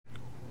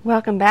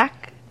Welcome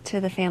back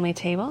to the family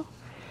table.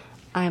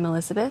 I'm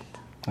Elizabeth.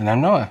 And I'm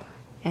Noah.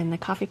 And the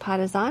coffee pot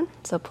is on,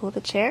 so pull up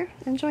a chair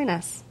and join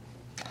us.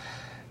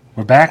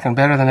 We're back and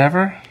better than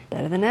ever.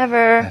 Better than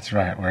ever. That's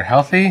right. We're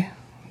healthy.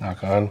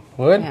 Knock on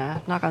wood.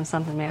 Yeah, knock on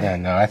something, man. Yeah,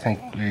 no, I think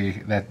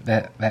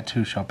that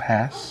too shall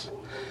pass.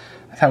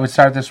 I thought we'd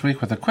start this week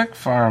with a quick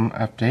farm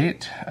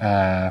update,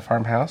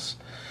 farmhouse.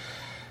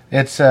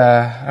 I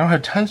don't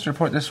have tons to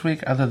report this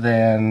week other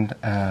than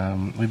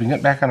we've been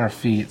getting back on our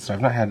feet, so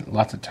I've not had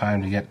lots of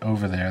time to get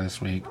over there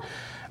this week.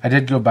 I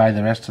did go by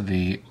the rest of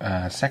the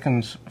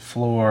second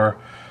floor,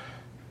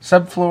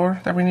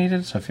 subfloor that we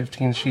needed, so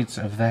 15 sheets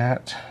of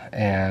that,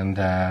 and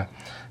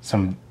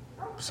some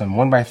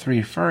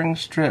 1x3 furring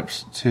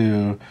strips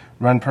to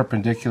run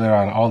perpendicular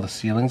on all the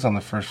ceilings on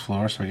the first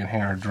floor so we can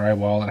hang our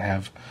drywall and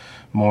have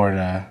more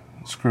to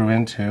screw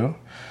into.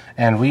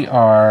 And we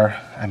are,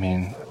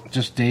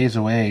 just days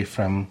away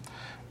from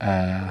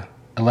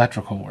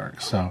electrical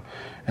work. So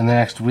in the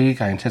next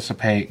week, I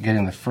anticipate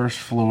getting the first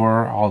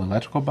floor, all the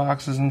electrical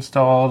boxes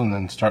installed, and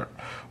then start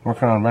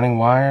working on running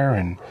wire.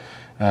 And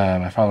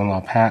my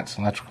father-in-law, Pat's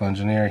an electrical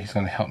engineer. He's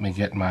going to help me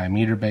get my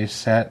meter base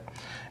set.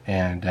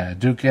 And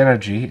Duke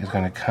Energy is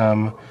going to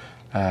come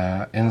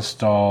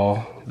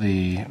install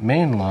the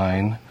main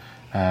line.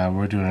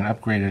 We're doing an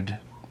upgraded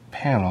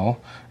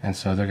panel, and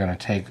so they're going to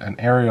take an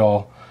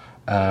aerial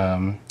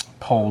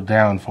pole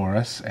down for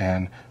us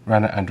and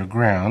run it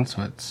underground,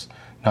 so it's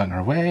not in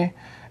our way.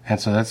 And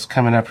so that's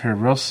coming up here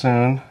real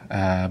soon.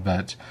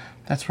 But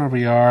that's where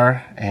we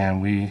are,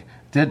 and we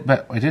did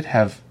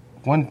have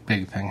one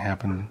big thing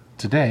happen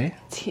today.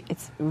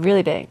 It's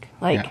really big.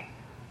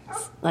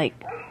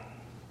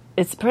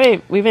 It's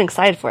pretty. We've been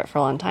excited for it for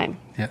a long time.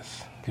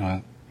 Yes.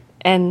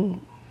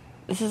 And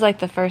this is like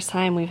the first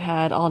time we've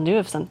had all new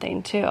of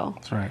something too.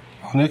 That's right.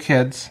 All new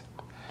kids.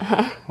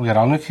 We got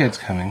all new kids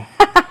coming.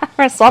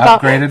 We're swap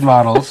upgraded out.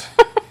 Models.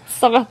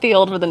 Swap out the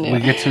old for the new.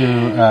 We get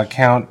to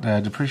count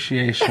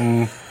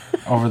depreciation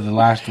over the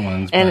last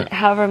ones. And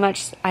however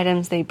much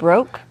items they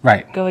broke,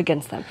 right, go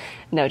against them.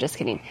 No, just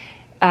kidding.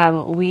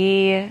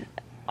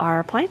 Our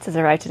appliances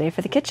arrived today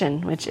for the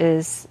kitchen, which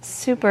is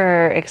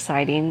super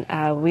exciting.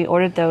 We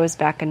ordered those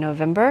back in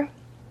November.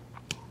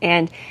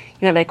 And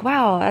like,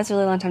 wow, that's a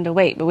really long time to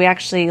wait. But we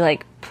actually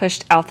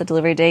pushed out the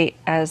delivery date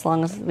as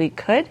long as we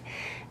could,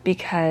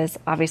 because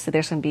obviously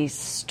there's going to be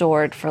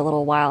stored for a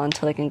little while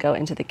until they can go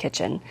into the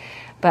kitchen.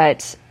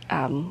 But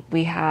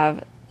we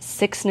have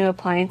 6 new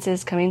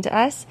appliances coming to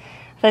us.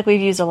 I feel like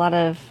we've used a lot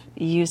of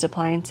used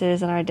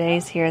appliances in our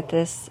days here at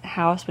this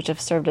house, which have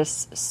served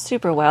us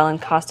super well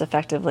and cost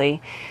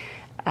effectively.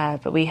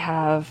 But we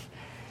have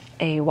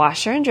a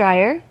washer and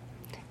dryer.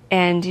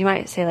 And you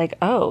might say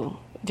oh,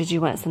 did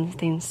you want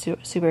something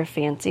super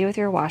fancy with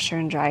your washer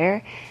and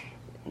dryer?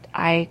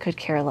 I could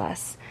care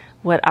less.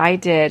 What I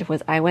did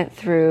was I went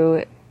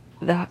through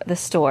the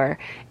store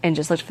and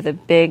just looked for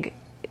the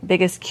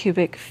biggest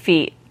cubic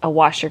feet a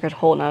washer could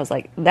hold, and I was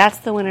like, that's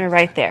the winner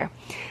right there.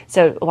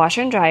 So a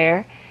washer and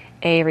dryer,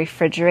 a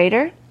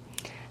refrigerator,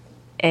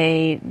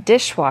 a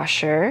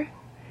dishwasher,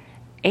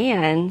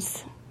 and,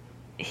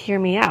 hear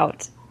me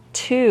out,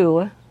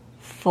 2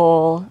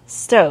 full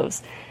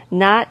stoves.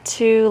 Not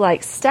 2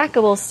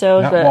 stackable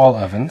stoves, not wall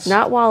ovens.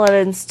 Not wall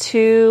ovens,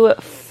 2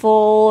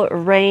 full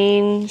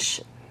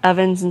range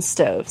ovens and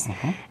stoves.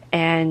 Mm-hmm.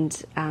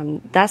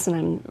 And that's what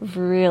I'm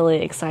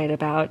really excited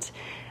about.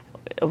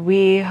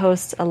 We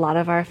host a lot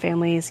of our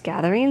family's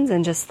gatherings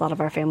and just a lot of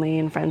our family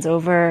and friends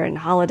over and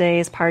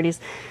holidays, parties.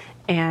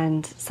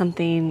 And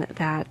something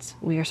that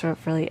we are sort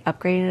of really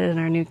upgraded in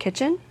our new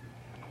kitchen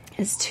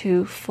is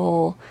 2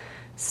 full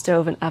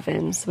stove and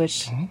ovens,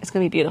 which is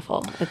going to be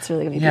beautiful. It's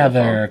really going to be beautiful. Yeah,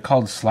 they're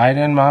called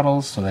slide-in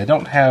models, so they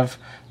don't have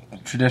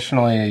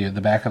traditionally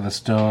the back of the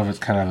stove. It's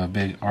kind of a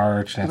big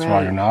arch, and that's where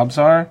all your knobs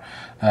are.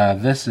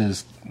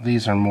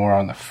 These are more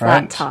on the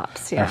front. Flat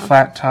tops, yeah. They're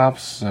flat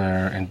tops.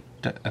 They're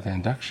the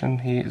induction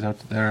heat. Is that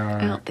what there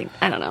are?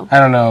 I don't know. I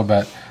don't know,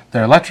 but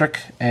they're electric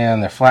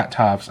and they're flat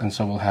tops, and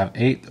so we'll have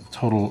 8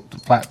 total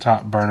flat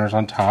top burners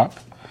on top.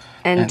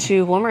 And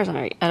 2 warmers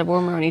a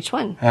warmer on each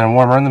one. And a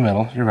warmer in the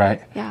middle, you're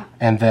right. Yeah.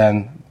 And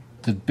then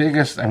the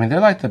biggest, they're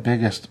like the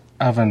biggest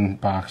oven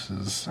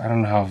boxes. I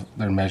don't know how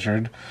they're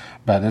measured,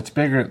 but it's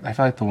bigger. I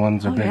feel like the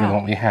ones are bigger than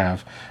what we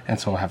have. And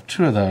so we'll have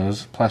 2 of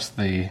those, plus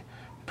the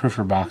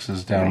proofer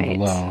boxes down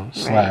below,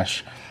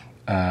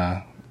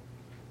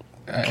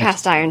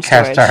 cast iron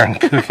storage. Cast iron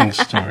cooking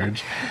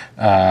storage.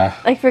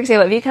 For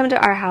example, if you come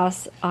to our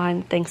house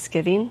on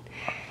Thanksgiving,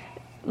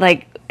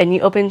 and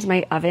you open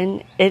my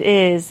oven, it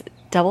is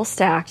double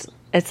stacked.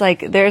 It's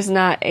there's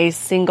not a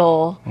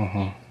single.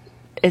 Mm-hmm.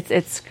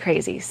 It's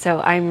crazy. So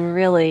I'm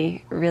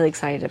really, really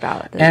excited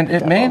about it. And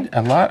it made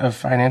a lot of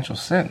financial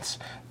sense.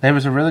 There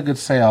was a really good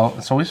sale,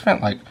 so we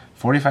spent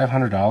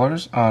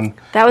 $4,500 on.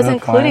 That was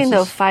including the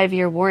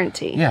 5-year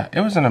warranty. Yeah,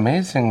 it was an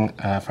amazing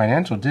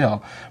financial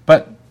deal.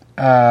 But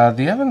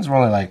the ovens were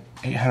only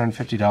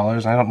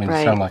 $850. I don't mean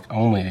to sound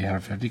only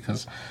 $850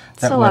 because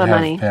that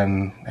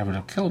would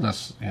have killed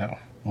us,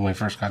 when we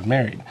first got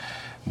married.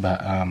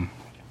 But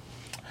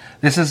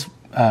this is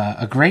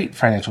a great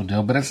financial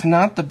deal, but it's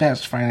not the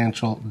best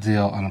financial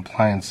deal on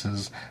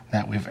appliances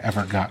that we've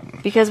ever gotten.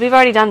 Because we've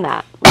already done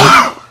that.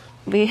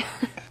 We.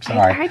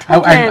 Sorry, I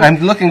told him, I'm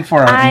looking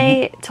for.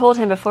 I told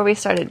him before we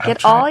started,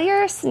 get all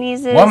your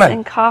sneezes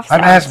and coughs I'm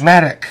out.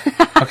 asthmatic.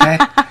 Okay,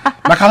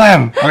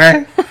 Makalem.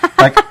 Okay,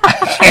 like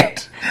I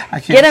can't.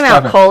 Get him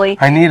out, Coley.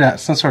 I need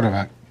some sort of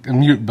a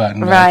mute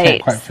button, but I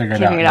can't quite figure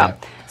it out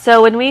yet.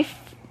 So when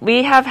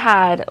we have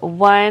had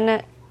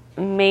one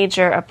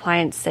major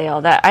appliance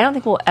sale that I don't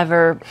think we'll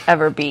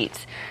ever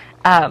beat.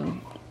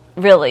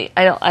 Really,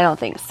 I don't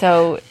think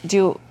so.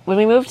 When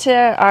we moved to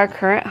our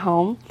current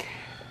home,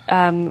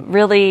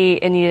 really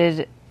it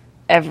needed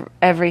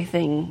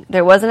everything.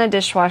 There wasn't a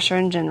dishwasher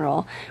in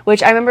general,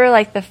 which I remember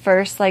like the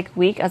first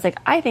week I was like,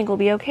 I think we'll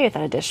be okay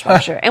without a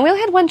dishwasher. And we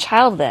only had one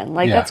child then.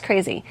 That's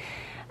crazy.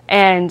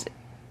 And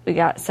we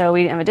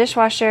didn't have a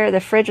dishwasher. The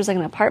fridge was like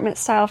an apartment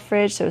style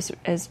fridge, so it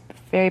was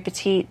very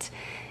petite.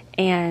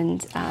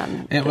 And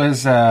it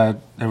was there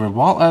were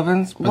wall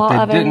ovens,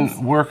 but they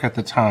didn't work at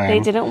the time. They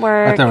didn't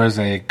work. But there was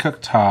a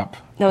cooktop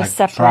that was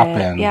separate.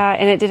 Drop-in. Yeah,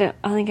 and it didn't.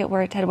 I don't think it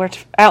worked. I don't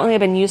think it had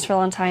been used for a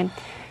long time.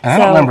 And I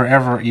don't remember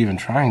ever even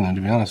trying them,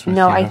 to be honest with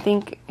you. No, I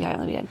think I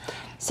only did.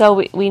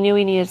 So we knew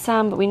we needed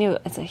some, but we knew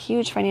it's a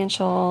huge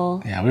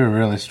financial. Yeah, we were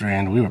really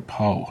stranded. We were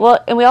po.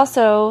 Well, and we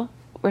also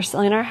were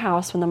selling our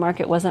house when the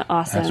market wasn't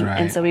awesome. That's right.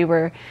 And so we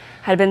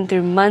had been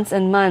through months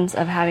and months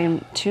of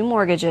having 2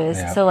 mortgages.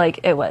 Yep. So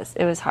it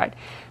was hard.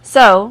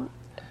 So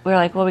we were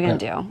like, what are we going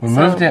to do?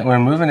 We're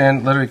moving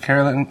in, literally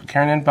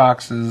carrying in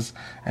boxes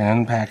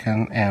and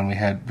unpacking, and we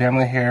had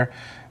family here.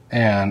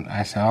 And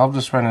I said, I'll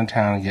just run in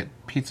town and get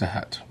Pizza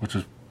Hut, which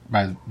was,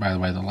 by the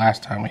way, the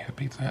last time we had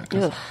Pizza Hut,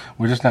 because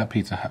we're just not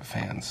Pizza Hut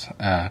fans.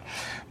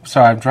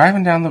 So I'm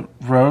driving down the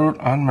road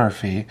on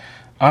Murphy,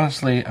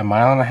 honestly, 1.5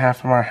 miles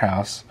from our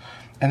house,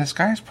 and this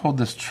guy's pulled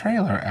this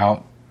trailer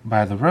out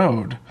by the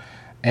road,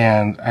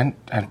 and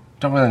I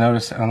don't really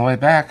notice it. On the way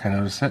back, I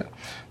notice it.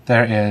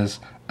 There is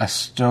a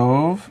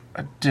stove,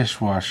 a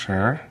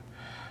dishwasher,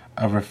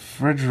 a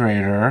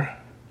refrigerator,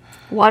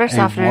 water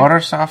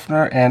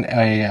softener, and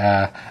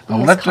a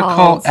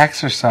elliptical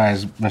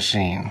exercise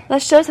machine.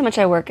 That shows how much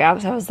I work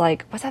out. So I was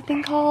like, what's that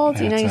thing called?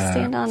 You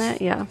stand on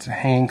it. Yeah. It's a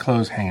hanging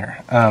clothes hanger.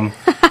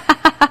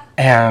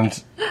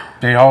 And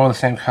they all were the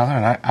same color,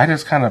 and I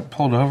just kind of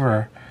pulled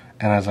over,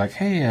 and I was like,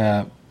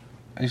 hey,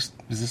 is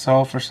this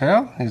all for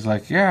sale? He's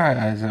like,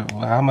 yeah. I said,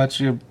 well, how much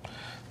you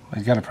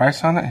got a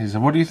price on it? He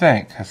said, what do you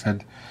think? I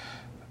said,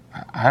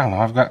 I don't know.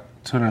 I've got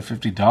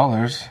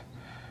 $250.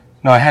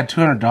 No, I had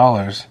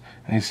 $200.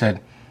 And he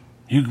said,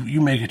 you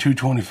make it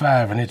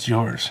 $225 and it's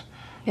yours.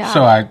 Yeah.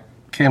 So I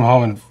came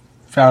home and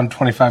found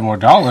 $25 more.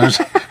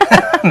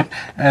 And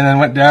then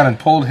went down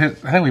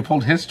and we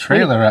pulled his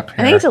trailer up here.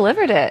 And he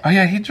delivered it. Oh,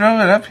 yeah, he drove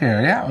it up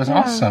here. Yeah, it was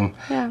awesome.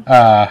 Yeah. And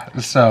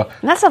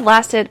that stuff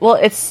lasted, well,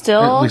 it's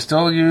still... We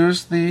still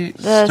use the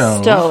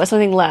stove. There's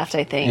something left,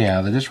 I think.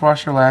 Yeah, the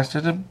dishwasher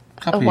lasted a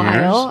couple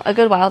years. A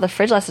good while. The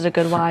fridge lasted a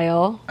good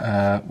while.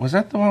 Was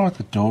that the one with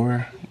the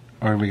door?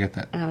 Or did we get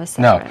that? It was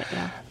separate,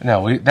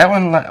 No, that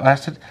one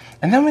lasted.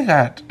 And then we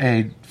got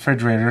a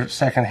refrigerator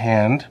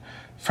secondhand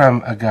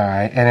from a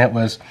guy, and it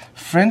was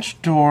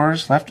French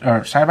doors,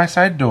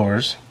 side-by-side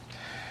doors,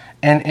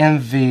 and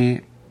in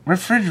the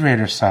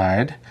refrigerator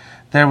side,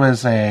 there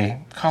was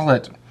call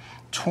it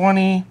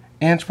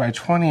 20-inch by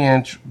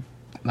 20-inch,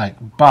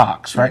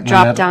 box, right?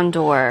 Drop-down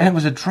door. And it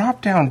was a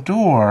drop-down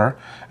door,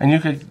 and you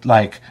could,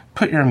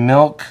 put your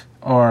milk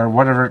or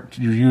whatever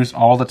you use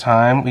all the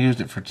time. We used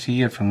it for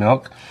tea and for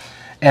milk.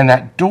 And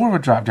that door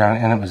would drop down,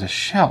 and it was a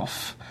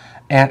shelf.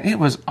 And it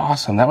was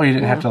awesome. That way you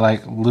didn't have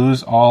to,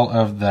 lose all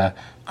of the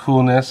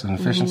coolness and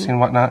efficiency and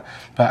whatnot.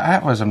 But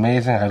that was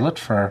amazing. I looked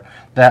for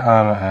that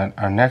on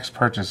our next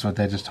purchase, but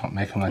they just don't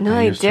make them like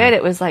they used to. No, they did.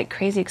 It was,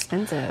 crazy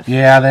expensive.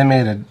 Yeah, they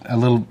made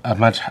a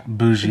much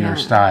bougier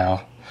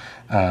style.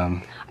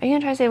 Are you going to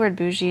try to say the word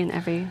bougie in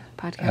every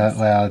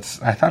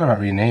podcast? I thought about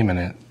renaming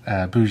it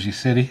Bougie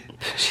City.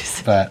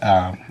 But,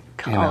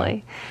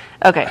 Golly.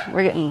 Okay,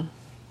 we're getting...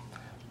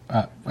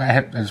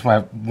 I just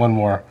want one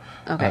more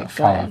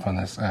follow-up on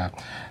this.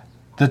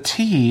 The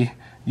tea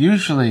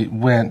usually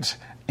went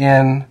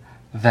in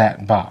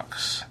that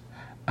box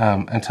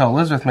until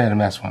Elizabeth made a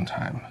mess one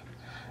time.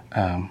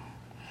 Do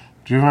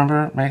you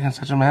remember making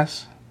such a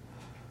mess?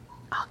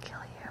 I'll kill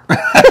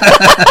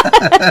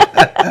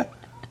you.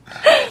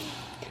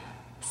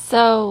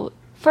 So,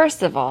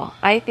 first of all,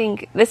 I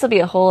think this will be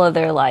a whole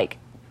other,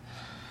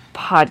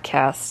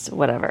 podcast,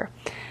 whatever.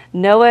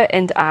 Noah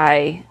and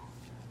I...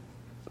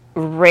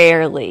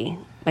 Rarely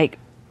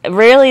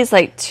is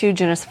too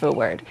generous of a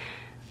word.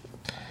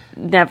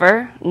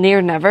 Never,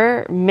 near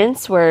never,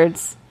 mince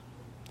words,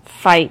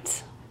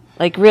 fight.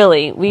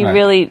 Really, we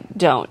really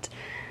don't.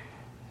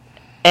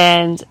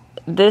 And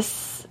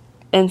this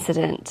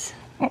incident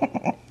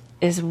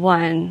is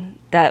one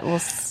that will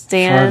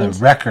stand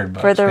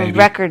for the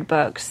record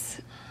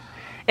books.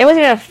 It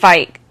wasn't even a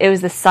fight. It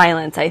was the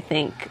silence, I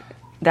think,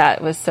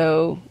 that was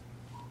so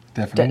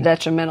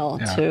detrimental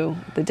to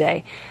the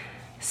day.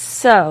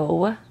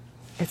 So,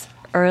 it's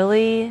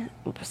early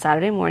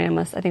Saturday morning.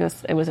 I think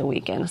it was a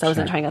weekend, so I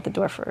wasn't trying out the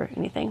door for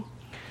anything.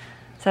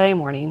 Saturday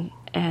morning,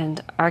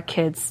 and our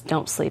kids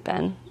don't sleep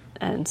in,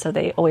 and so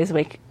they always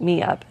wake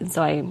me up, and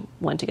so I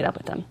went to get up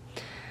with them.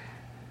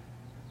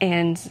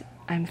 And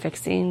I'm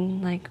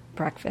fixing like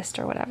breakfast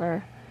or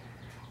whatever,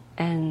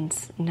 and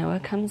Noah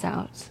comes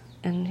out,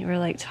 and we were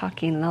like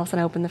talking, and all of a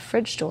sudden I open the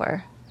fridge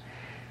door,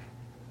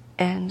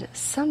 and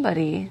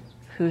somebody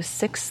who's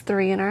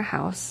 6'3" in our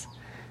house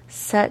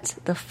set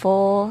the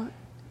full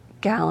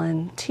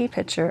gallon tea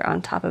pitcher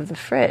on top of the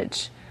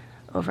fridge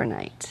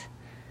overnight,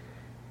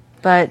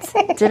 but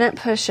didn't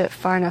push it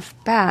far enough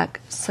back,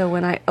 so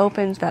when I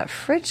opened that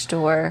fridge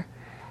door,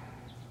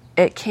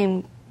 it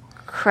came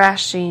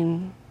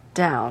crashing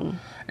down.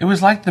 It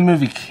was like the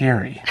movie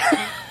Carrie.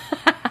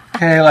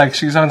 Okay, like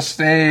she's on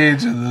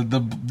stage, and the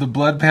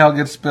blood pail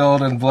gets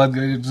spilled, and blood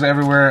goes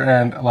everywhere,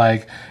 and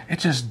like it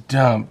just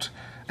dumped.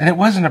 And it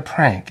wasn't a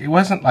prank. It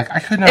wasn't like I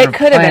couldn't. It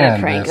could have been a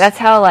prank. That's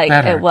how like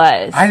better. It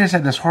was. I just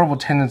had this horrible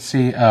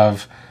tendency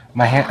of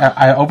my hand.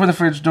 I open the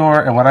fridge door,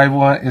 and what I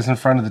want is in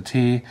front of the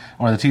tea,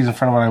 or the tea's in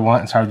front of what I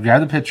want. And so I would grab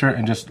the pitcher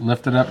and just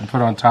lift it up and put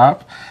it on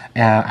top.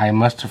 And I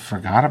must have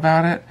forgot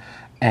about it,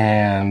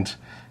 and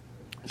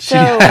she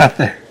got out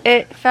there.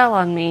 It fell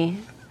on me,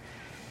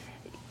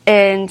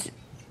 and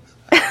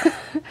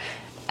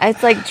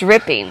it's like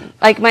dripping.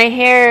 Like my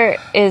hair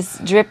is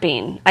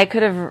dripping. I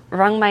could have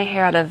wrung my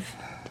hair out of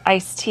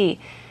iced tea.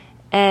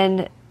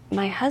 And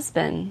my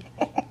husband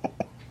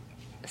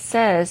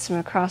says from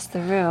across the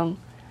room,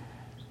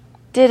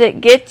 "Did it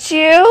get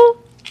you?"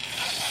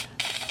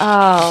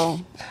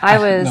 Oh, I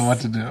was know what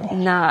to do.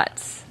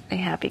 Not a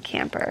happy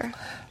camper.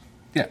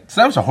 Yeah,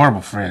 so that was a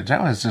horrible fridge.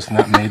 That was just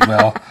not made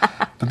well.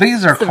 But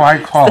these are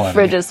quite quality. The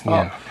fridge's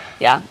fault.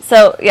 Yeah.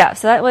 So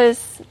that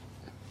was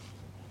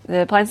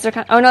the appliances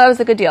are. Oh no, that was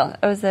a good deal.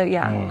 It was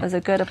it was a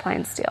good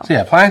appliance deal. So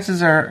yeah,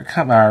 appliances are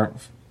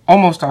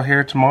almost all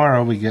here.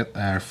 Tomorrow we get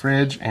our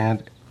fridge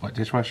and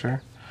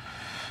dishwasher.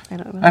 I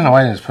don't know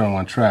why I didn't just put it on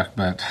one truck,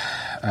 but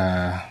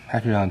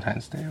happy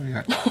Valentine's Day. We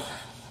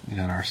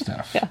got our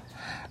stuff.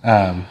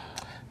 Yeah.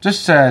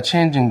 Just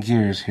changing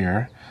gears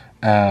here.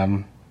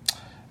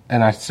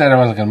 And I said I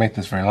wasn't going to make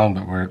this very long,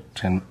 but we're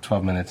 10,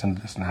 12 minutes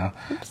into this now.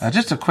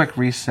 Just a quick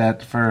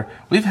reset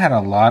we've had a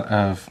lot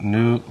of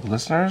new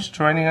listeners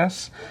joining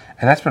us,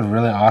 and that's been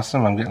really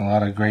awesome. I'm getting a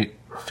lot of great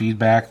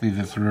feedback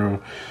either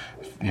through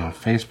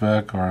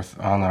Facebook or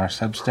on our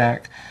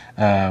Substack.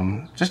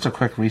 Just a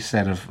quick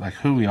reset of like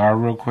who we are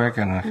real quick,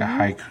 and like a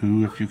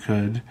haiku if you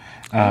could.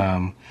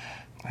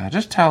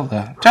 Just tell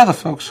the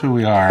folks who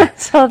we are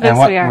and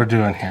what we're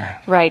doing here.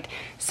 Right.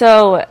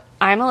 So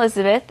I'm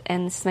Elizabeth,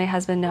 and this is my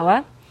husband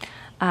Noah.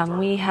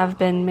 We have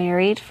been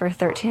married for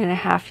 13 and a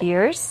half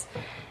years,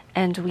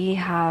 and we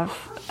have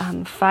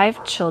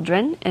 5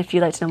 children. And if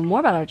you'd like to know more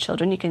about our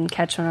children, you can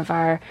catch one of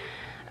our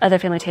other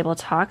family table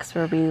talks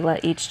where we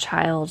let each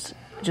child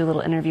do a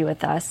little interview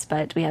with us.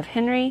 But we have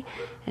Henry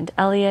and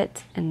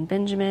Elliot and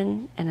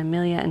Benjamin and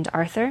Amelia and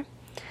Arthur.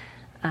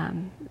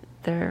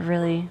 They're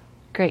really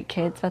great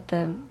kids, about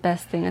the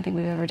best thing I think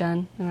we've ever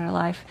done in our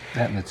life.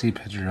 That and the tea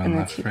pitcher on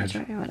the fridge.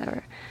 Or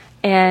whatever.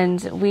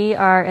 And we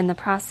are in the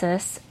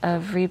process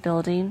of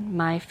rebuilding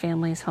my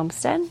family's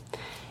homestead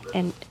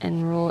in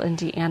rural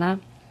Indiana.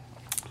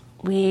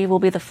 We will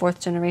be the 4th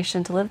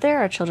generation to live there,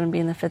 our children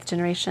being the 5th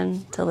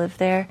generation to live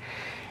there.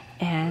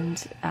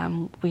 And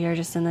we are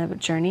just in the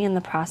journey, in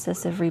the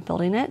process of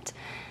rebuilding it.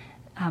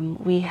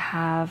 We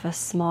have a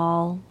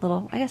small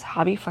little, I guess,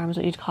 hobby farm is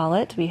what you'd call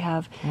it. We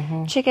have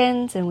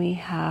chickens, and we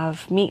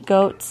have meat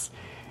goats,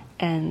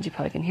 and you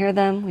probably can hear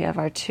them. We have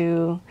our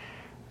 2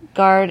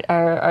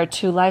 our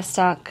 2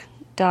 livestock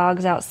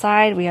dogs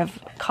outside. We have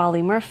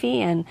Collie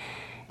Murphy and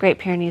Great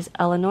Pyrenees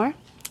Eleanor.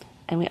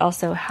 And we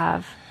also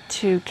have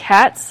 2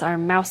 cats, our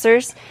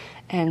Mousers.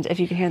 And if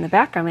you can hear in the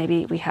background,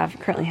 maybe we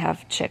currently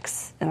have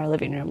chicks in our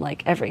living room,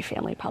 like every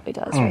family probably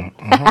does, right?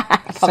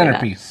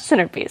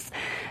 Centerpiece.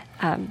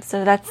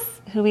 So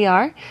that's who we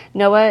are.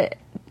 Noah,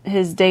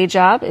 his day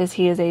job is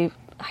he is a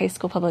high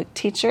school public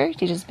teacher. He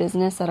teaches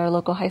business at our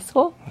local high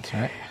school. That's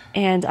right.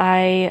 And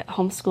I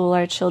homeschool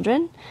our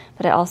children,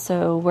 but I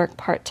also work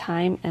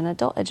part-time in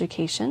adult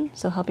education,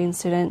 so helping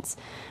students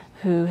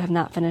who have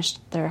not finished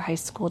their high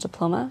school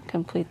diploma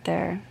complete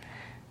their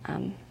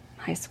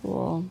high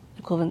school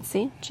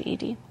equivalency,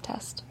 GED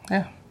test.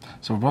 Yeah.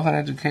 So we're both in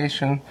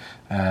education.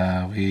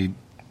 We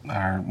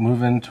are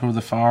moving to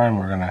the farm.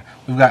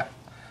 We've got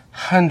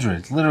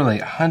literally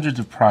hundreds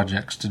of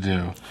projects to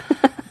do.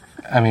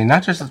 I mean,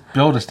 not just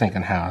build a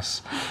stinking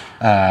house,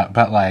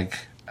 but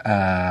like...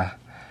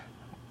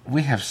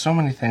 we have so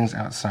many things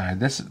outside.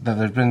 That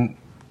there's been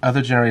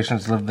other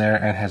generations lived there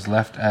and has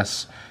left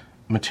us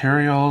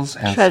materials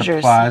and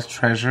supplies,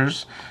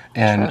 treasures,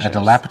 in a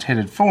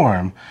dilapidated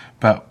form.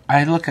 But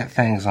I look at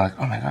things like,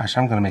 oh my gosh,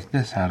 I'm going to make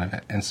this out of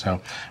it. And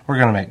so we're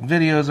going to make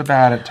videos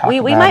about it, we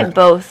might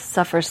both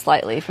suffer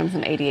slightly from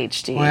some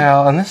ADHD.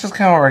 Well, and this is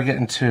kind of what we're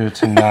getting to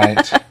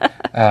tonight,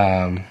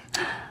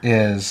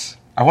 is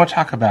I want to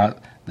talk about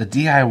the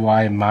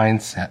DIY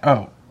mindset.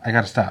 Oh, I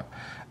got to stop.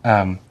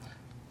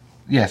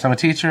 Yes, I'm a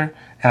teacher,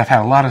 and I've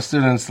had a lot of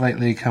students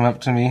lately come up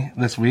to me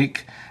this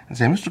week and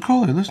say, Mr.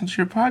 Coley, listen to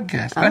your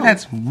podcast. And I've had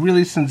some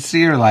really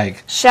sincere,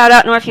 shout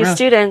out Northview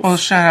students. Well,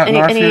 shout out any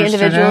Northview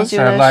individuals students.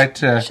 you I'd like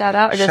to shout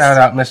out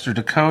Mr.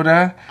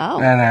 Dakota.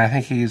 Oh. And I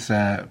think he's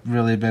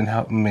really been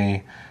helping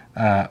me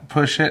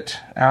push it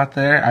out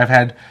there. I've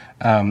had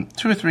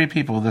 2 or 3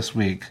 people this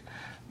week,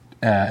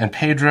 and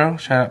Pedro,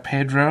 shout out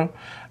Pedro,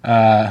 who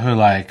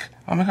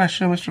oh my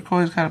gosh, Mr.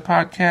 Coley's got a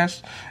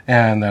podcast,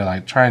 and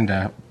they're trying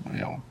to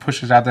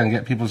push it out there and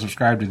get people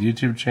subscribed to the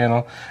YouTube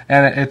channel,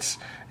 and it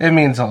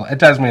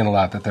does mean a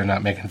lot that they're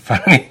not making fun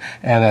of me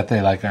and that they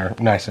are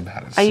nice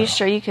about it. Are you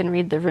sure you can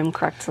read the room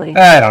correctly?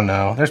 I don't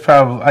know. There's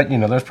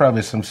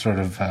probably some sort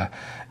of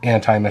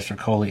anti Mr.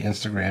 Coley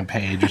Instagram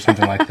page or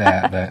something like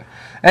that. But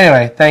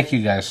anyway, thank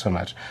you guys so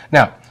much.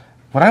 Now,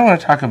 what I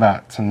want to talk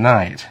about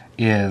tonight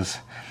is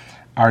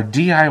our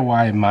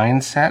DIY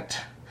mindset,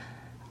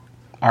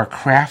 our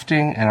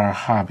crafting, and our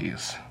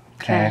hobbies.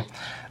 Okay.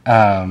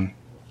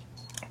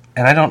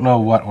 And I don't know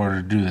what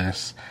order to do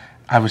this.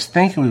 I was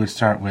thinking we would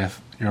start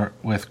with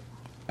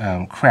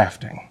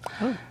crafting,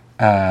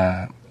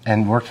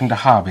 and work into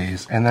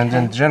hobbies, and then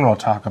in general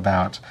talk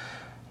about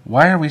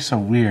why are we so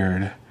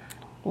weird.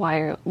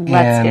 Let's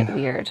get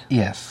weird.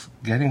 Yes,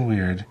 getting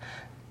weird.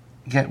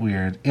 Get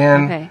weird.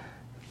 And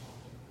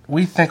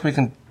we think we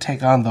can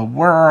take on the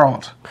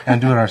world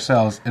and do it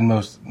ourselves in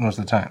most of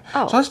the time.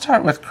 Oh. So let's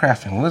start with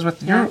crafting.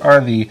 Elizabeth, you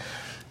are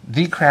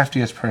the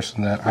craftiest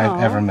person that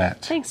I've ever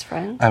met. Thanks,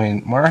 friend. I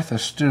mean, Martha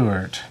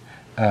Stewart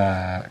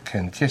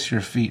can kiss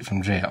your feet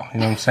from jail. You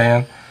know what I'm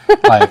saying?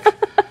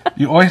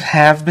 You always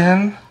have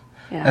been.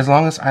 Yeah. As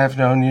long as I've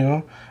known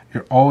you,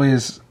 you're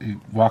always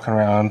walking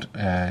around.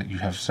 You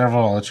have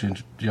several. I'll let you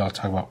all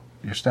talk about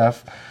your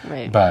stuff.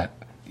 Right. But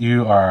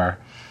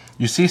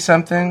you see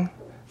something.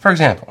 For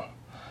example,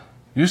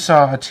 you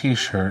saw a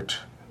T-shirt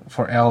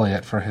for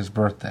Elliot for his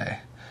birthday.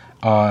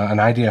 An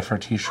idea for a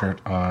T-shirt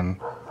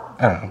on,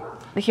 I don't know.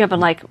 They came up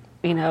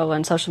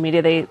on social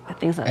media.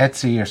 Things like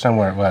Etsy or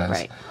somewhere it was.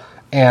 Right.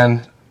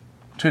 And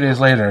 2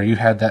 days later, you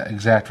had that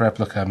exact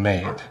replica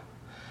made.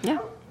 Yeah.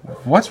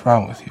 What's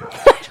wrong with you?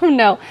 I don't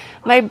know.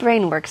 My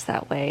brain works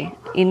that way.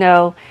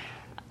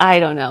 I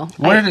don't know.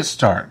 Where did it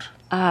start?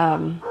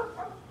 Were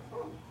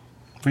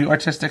you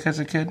artistic as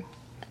a kid?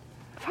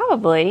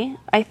 Probably.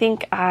 I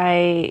think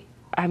I'm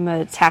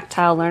a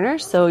tactile learner,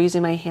 so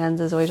using my hands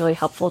is always really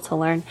helpful to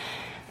learn.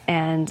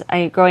 And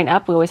growing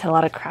up, we always had a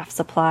lot of craft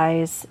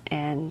supplies,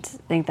 and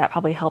I think that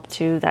probably helped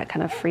too, that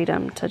kind of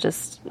freedom to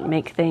just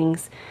make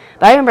things.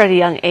 But I remember at a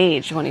young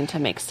age wanting to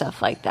make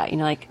stuff like that,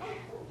 like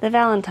the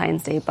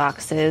Valentine's Day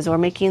boxes, or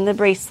making the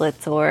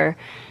bracelets, or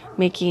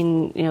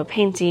making,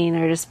 painting,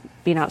 or just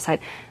being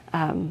outside.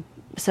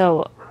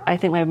 So I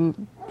think my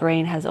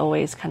brain has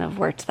always kind of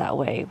worked that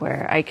way,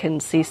 where I can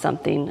see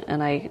something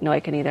and I know I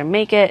can either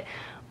make it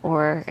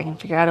or I can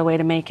figure out a way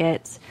to make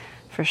it.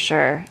 For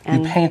sure.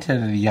 And you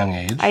painted at a young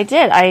age. I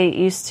did. I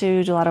used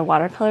to do a lot of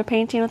watercolor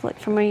painting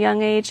from a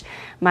young age.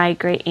 My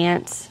great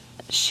aunt,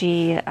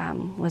 she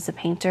was a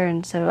painter,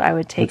 and so I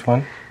would take. Which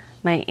one?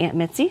 My Aunt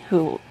Mitzi,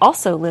 who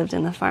also lived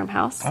in the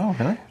farmhouse. Oh,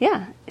 really?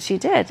 Yeah, she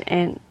did,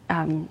 and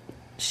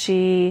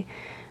she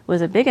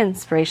was a big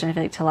inspiration, I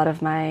feel like, to a lot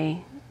of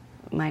my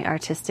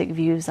artistic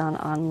views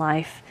on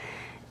life.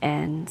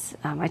 And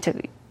I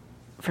took,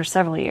 for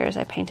several years,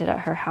 I painted at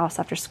her house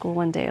after school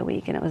one day a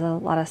week, and it was a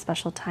lot of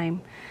special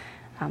time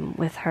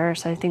with her.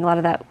 So I think a lot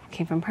of that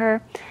came from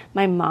her.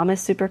 My mom is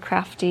super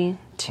crafty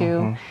too.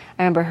 Mm-hmm.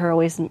 I remember her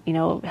always,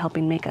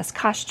 helping make us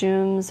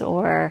costumes,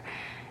 or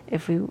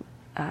if we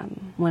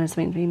wanted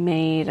something to be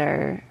made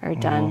or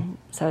done. Mm-hmm.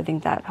 So I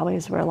think that probably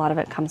is where a lot of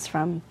it comes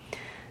from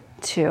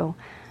too.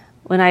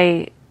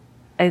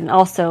 And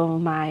also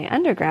my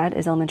undergrad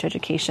is elementary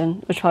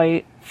education, which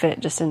probably fit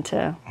just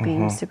into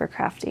being super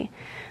crafty.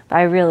 But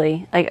I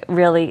really,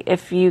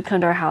 if you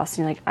come to our house and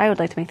you're like, I would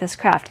like to make this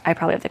craft, I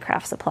probably have the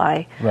craft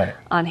supply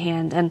on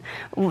hand. And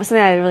something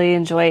I really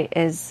enjoy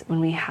is when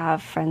we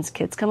have friends'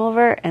 kids come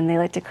over and they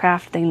like to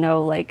craft, they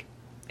know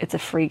it's a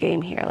free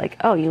game here.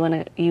 Oh, you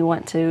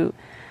want to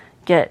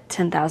get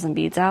 10,000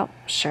 beads out?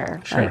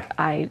 Sure.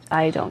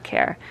 I don't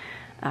care.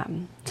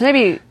 So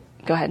maybe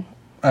go ahead.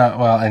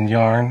 And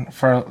yarn.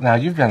 Now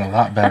you've done a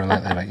lot better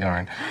lately about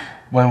yarn.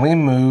 When we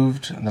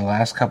moved the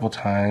last couple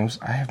times,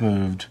 I have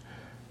moved,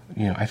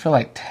 I feel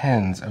like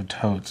tens of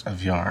totes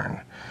of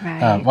yarn.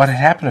 Right. What had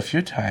happened a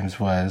few times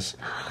was,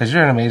 because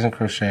you're an amazing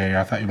crocheter,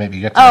 I thought you maybe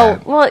get to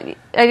that. Oh, well, I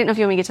didn't know if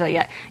you want me to get to that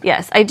yet.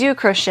 Yes, I do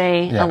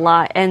crochet a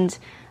lot, and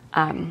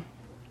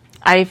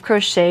I've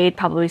crocheted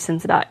probably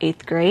since about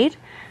 8th grade,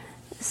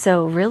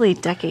 so really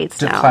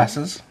decades now. Did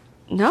classes?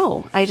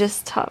 No, I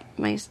just taught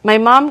my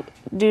mom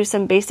do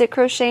some basic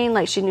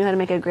crocheting, she knew how to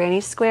make a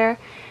granny square,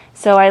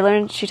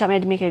 so she taught me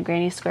how to make a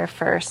granny square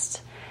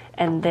first,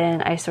 and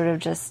then I sort of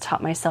just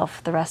taught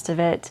myself the rest of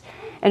it.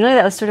 And really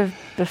that was sort of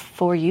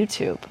before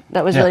YouTube.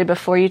 That was really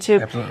before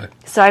YouTube. Absolutely.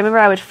 So I remember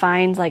I would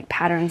find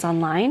patterns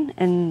online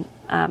and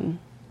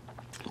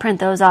print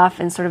those off,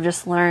 and sort of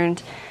just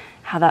learned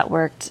how that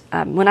worked.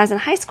 When I was in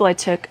high school, I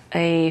took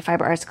a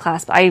fiber arts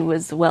class, but I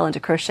was well into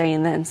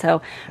crocheting then.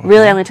 So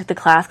really, I only took the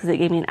class because it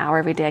gave me an hour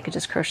every day. I could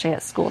just crochet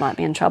at school, not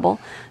be in trouble.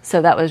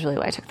 So that was really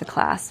why I took the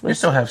class. You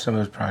still have some of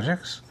those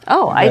projects?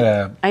 Oh,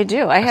 I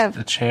do. I have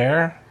a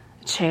chair.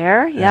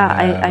 Yeah,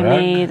 I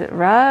made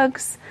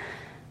rugs,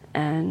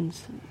 and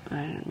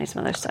I made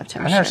some other stuff too.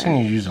 I've never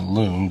seen you use a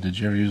loom. Did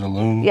you ever use a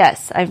loom?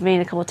 Yes, I've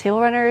made a couple table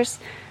runners.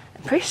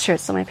 I'm pretty sure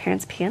it's on my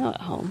parents' piano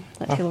at home,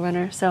 that table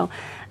runner. So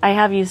I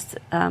have used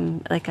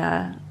like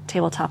a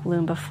tabletop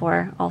loom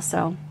before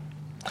also.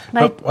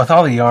 But with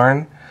all the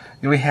yarn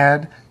we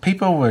had,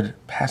 people would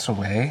pass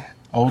away,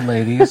 old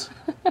ladies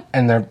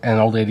and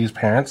old ladies'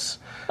 parents,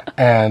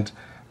 and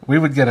we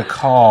would get a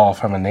call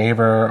from a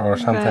neighbor or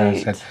something and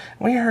said,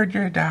 "We heard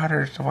your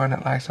daughter's the one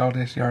that likes all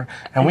this yarn,"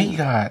 and we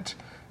got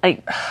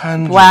like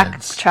hundreds,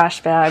 black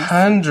trash bags,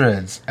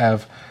 hundreds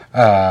of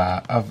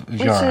yarn.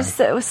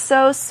 It was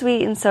so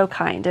sweet and so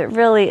kind. It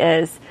really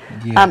is.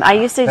 Yeah, I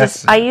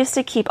used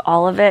to keep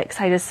all of it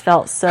because I just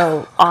felt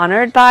so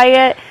honored by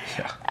it.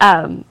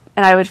 Yeah.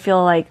 And I would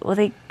feel like, well,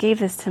 they gave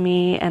this to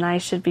me, and I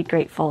should be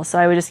grateful. So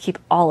I would just keep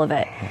all of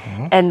it.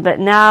 But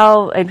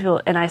now,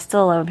 and I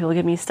still love when people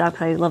give me stuff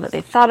because I love that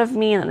they thought of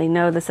me and that they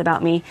know this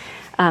about me.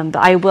 But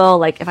I will,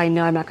 like, if I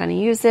know I'm not going to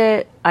use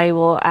it, I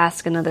will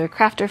ask another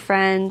crafter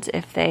friend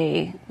if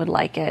they would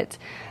like it.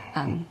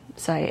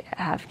 So I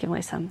have given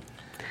away some.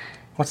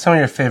 What's some of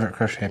your favorite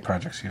crochet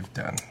projects you've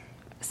done?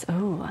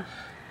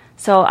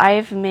 So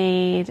I've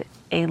made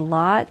a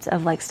lot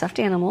of like stuffed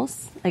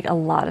animals, like a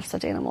lot of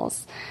stuffed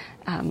animals.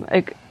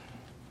 Like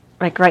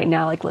right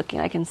now, like looking,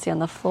 I can see on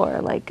the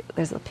floor, like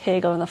there's a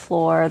pig on the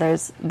floor.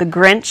 There's the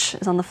Grinch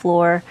is on the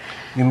floor.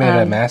 You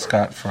made a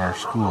mascot for our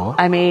school.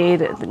 I made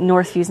the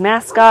Northview's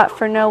mascot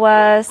for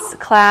Noah's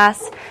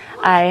class.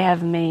 I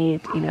have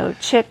made,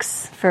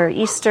 chicks for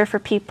Easter for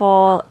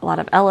people, a lot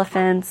of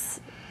elephants,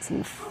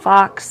 some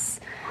fox,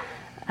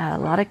 a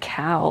lot of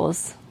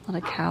cows,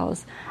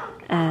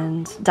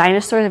 and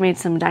dinosaurs. I made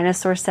some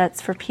dinosaur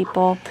sets for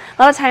people.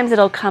 A lot of times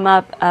it'll come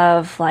up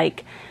of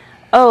like,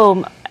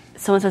 oh,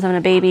 so-and-so's having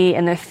a baby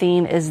and their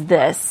theme is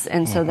this.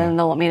 And so then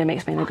they'll want me to make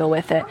something to go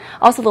with it.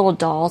 Also little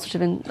dolls, which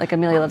have been, like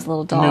Amelia loves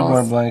little dolls.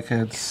 Newborn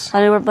blankets.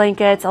 Newborn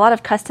blankets. A lot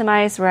of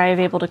customized where I'm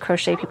able to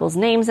crochet people's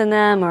names in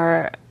them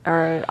or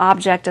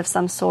object of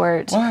some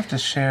sort. We'll have to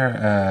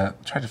share,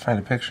 try to find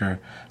a picture,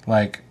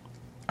 like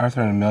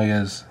Arthur and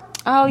Amelia's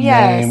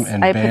name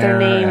and I put their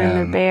name and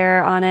their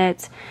bear on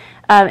it.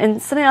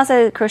 And something else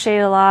I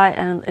crocheted a lot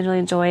and really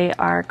enjoy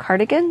are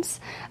cardigans.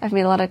 I've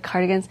made a lot of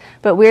cardigans,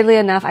 but weirdly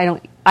enough,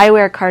 I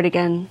wear a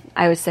cardigan,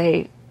 I would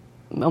say,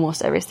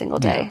 almost every single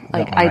day. Yeah,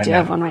 like I do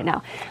have one right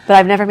now, but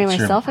I've never made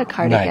myself a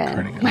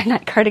cardigan. My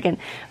night cardigan.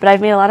 But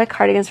I've made a lot of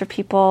cardigans for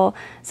people,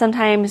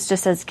 sometimes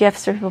just as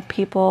gifts for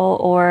people,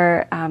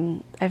 or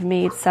I've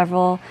made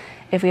several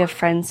if we have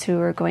friends who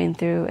are going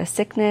through a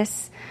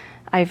sickness.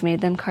 I've made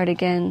them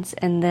cardigans.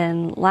 And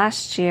then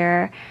last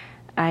year,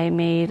 I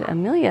made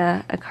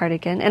Amelia a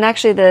cardigan. And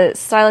actually, the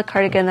style of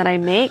cardigan that I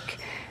make,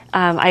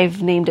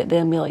 I've named it the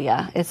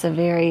Amelia. It's a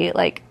very,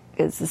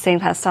 it's the same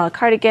style of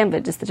cardigan,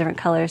 but just the different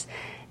colors.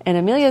 And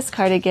Amelia's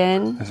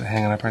cardigan... Is it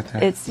hanging up right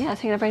there? It's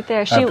hanging up right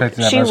there. She wears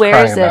it. I was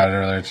crying about it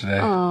earlier today.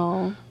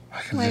 Oh.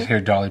 I could just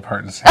hear Dolly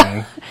Parton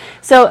singing.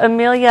 So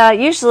Amelia,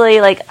 usually,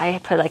 I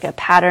put, a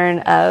pattern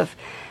of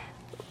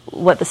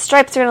what the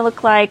stripes are going to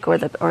look like or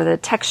the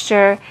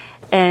texture.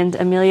 And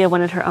Amelia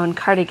wanted her own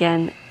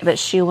cardigan, but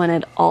she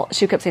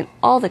kept saying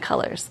all the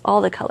colors.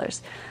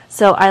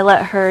 So I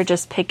let her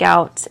just pick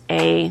out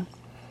a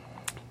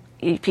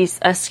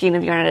skein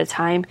of yarn at a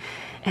time,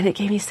 and it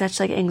gave me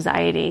such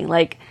anxiety,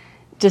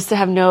 just to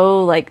have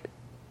no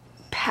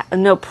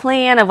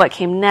plan of what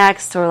came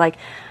next, or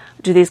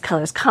do these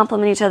colors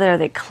complement each other, or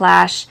they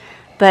clash?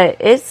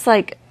 But it's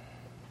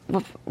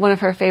one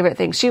of her favorite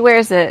things. She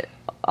wears it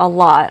a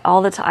lot,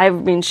 all the time. I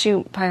mean,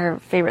 probably her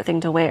favorite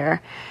thing to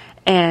wear.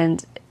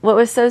 And what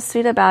was so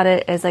sweet about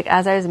it is,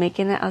 as I was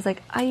making it, I was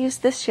like, I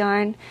used this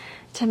yarn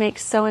to make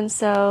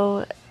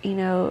so-and-so,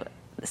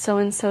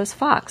 so-and-so's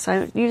fox. So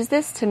I used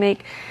this to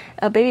make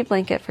a baby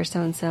blanket for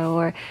so-and-so,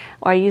 or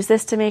I used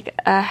this to make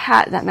a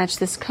hat that matched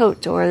this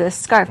coat or this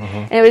scarf.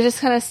 And it was just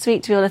kind of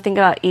sweet to be able to think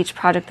about each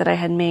project that I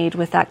had made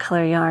with that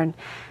color yarn.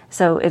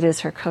 So it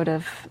is her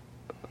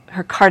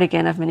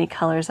cardigan of many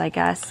colors, I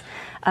guess.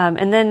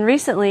 And then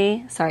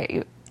recently,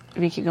 sorry,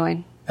 you keep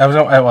going. You're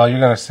going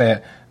to say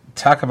it.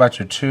 Talk about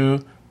your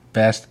two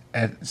best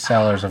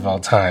sellers of all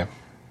time.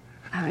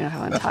 I don't know if I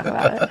want to talk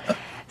about it.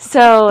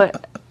 So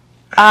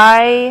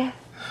I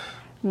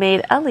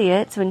made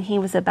Elliot when he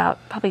was about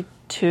probably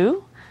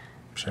 2.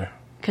 Sure.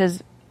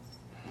 Because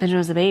Benjamin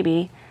was a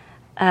baby.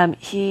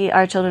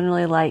 Our children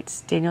really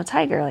liked Daniel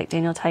Tiger, like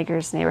Daniel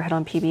Tiger's Neighborhood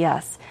on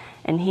PBS.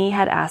 And he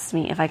had asked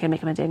me if I could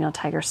make him a Daniel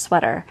Tiger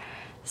sweater.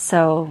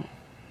 So,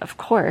 of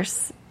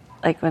course,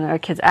 when our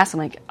kids asked,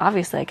 I'm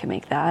obviously I can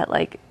make that.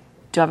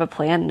 Do I have a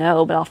plan?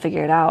 No, but I'll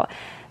figure it out.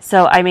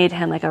 So I made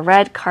him a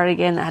red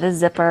cardigan that had a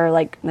zipper,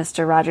 like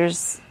Mr.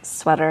 Rogers'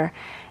 sweater.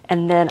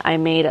 And then I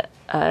made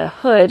a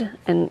hood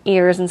and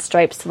ears and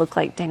stripes to look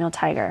like Daniel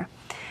Tiger.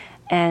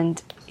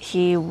 and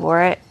he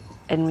wore it,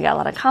 and we got a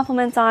lot of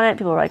compliments on it.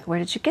 People were like, where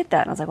did you get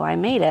that? And I was like, well, I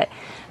made it.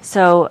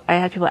 So I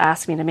had people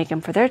ask me to make them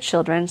for their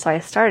children. So I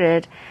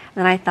started, and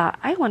then I thought,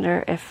 I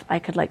wonder if I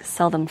could like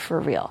sell them for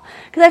real.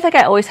 Because I think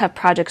I always have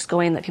projects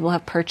going that people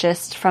have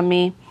purchased from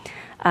me.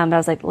 But I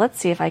was like, let's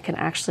see if I can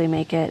actually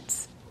make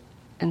it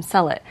and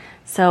sell it.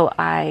 So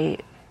I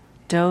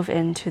dove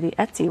into the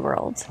Etsy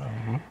world,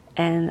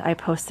 and I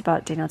posted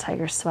about Daniel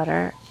Tiger's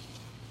sweater,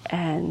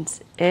 and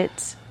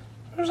it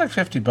was like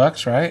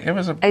 $50, right? It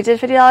was I did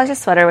 $50 a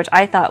sweater, which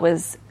I thought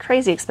was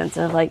crazy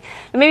expensive. Like,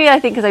 maybe I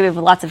think because I have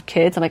lots of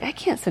kids, I'm like, I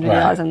can't spend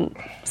 $50 on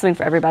something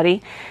for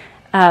everybody.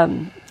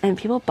 And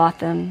people bought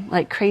them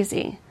like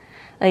crazy.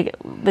 Like,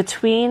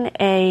 between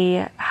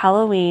a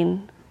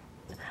Halloween,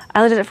 I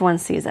only did it for one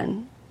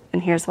season,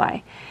 and here's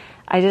why.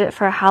 I did it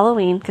for a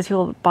Halloween because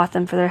people bought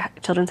them for their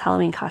children's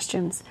Halloween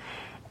costumes,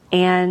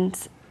 and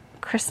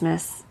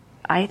Christmas.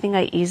 I think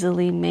I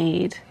easily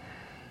made,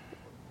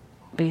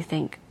 what do you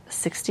think,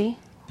 60?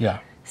 Yeah.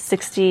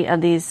 60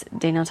 of these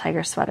Daniel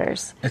Tiger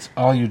sweaters. It's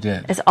all you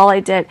did. It's all I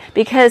did.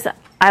 Because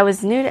I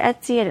was new to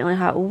Etsy, I didn't know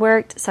how it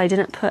worked, so I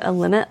didn't put a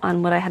limit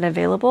on what I had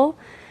available.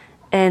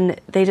 And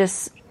they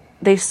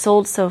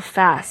sold so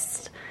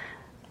fast.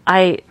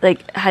 I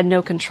had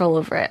no control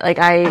over it.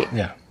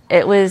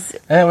 It was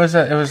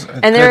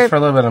good for a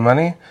little bit of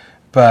money,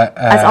 but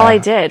that's all I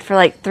did for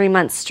like 3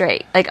 months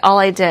straight. Like, all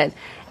I did.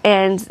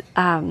 And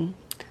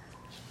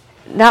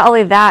not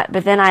only that,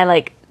 but then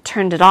I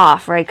turned it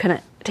off where I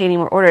couldn't take any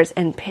more orders,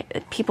 and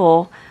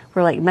people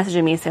were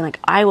messaging me saying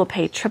I will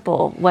pay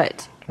triple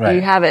what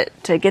you have it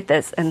to get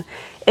this. And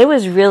it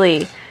was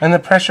really, and the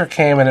pressure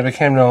came, and it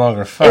became no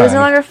longer fun. It was no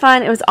longer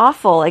fun. It was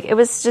awful. It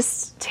was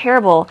just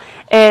terrible.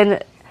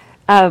 And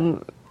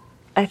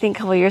I think a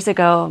couple of years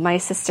ago, my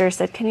sister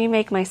said, can you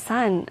make my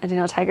son a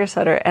Daniel Tiger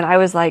sweater? And I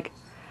was like,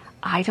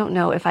 I don't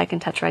know if I can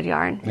touch red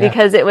yarn,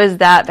 because it was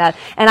that bad.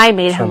 And I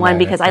made him one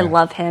because I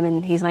love him,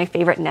 and he's my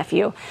favorite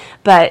nephew.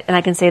 And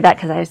I can say that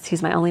because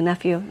he's my only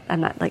nephew.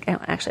 I'm not I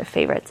don't actually have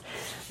favorites.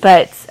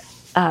 But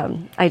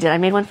I did. I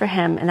made one for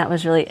him, and that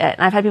was really it.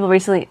 And I've had people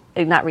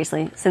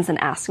since then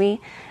ask me,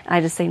 and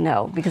I just say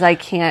no, because I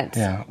can't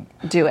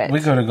do it.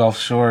 We go to Gulf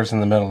Shores in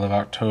the middle of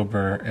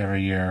October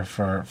every year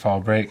for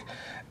fall break.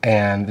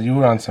 And you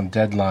were on some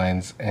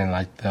deadlines,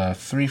 and the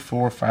 3,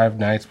 4, 5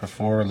 nights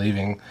before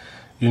leaving,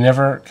 you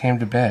never came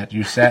to bed.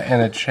 You sat in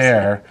a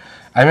chair.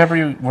 I remember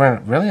you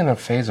were really in a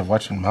phase of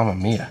watching Mamma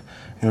Mia.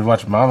 You would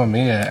watch Mamma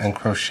Mia and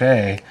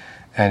crochet,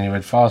 and you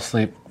would fall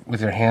asleep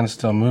with your hands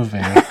still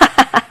moving.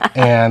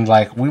 And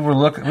we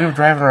were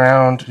driving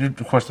around.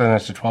 Of course, then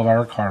it's a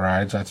 12-hour car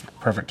ride, so that's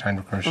perfect time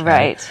to crochet.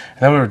 Right. And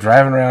then we were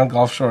driving around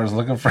Gulf Shores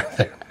looking for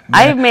their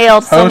I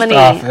mailed so many.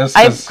 Office,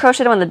 I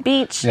crocheted them on the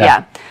beach.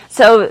 Yeah.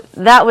 So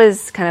that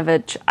was kind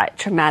of a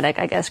traumatic,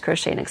 I guess,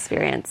 crocheting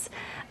experience.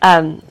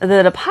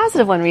 The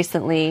positive one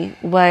recently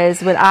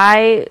was when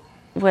I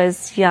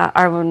was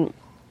when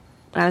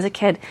I was a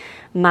kid,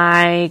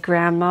 my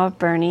grandma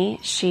Bernie,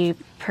 she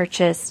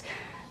purchased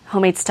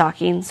homemade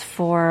stockings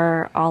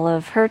for all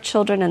of her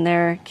children and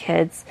their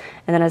kids,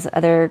 and then as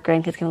other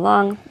grandkids came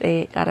along,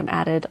 they got them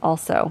added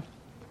also.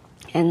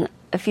 And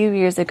a few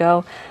years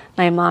ago,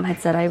 my mom had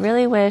said, I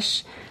really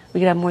wish we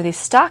could have more of these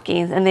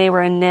stockings, and they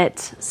were a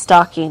knit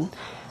stocking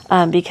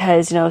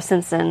because,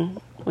 since then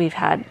we've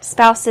had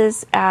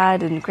spouses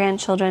add and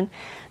grandchildren.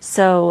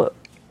 So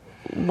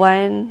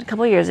a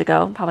couple of years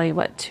ago, probably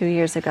 2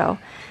 years ago,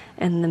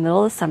 in the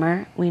middle of the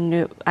summer,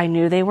 I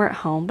knew they weren't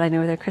home, but I knew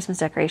where their Christmas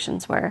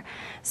decorations were.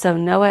 So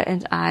Noah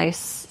and I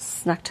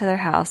snuck to their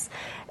house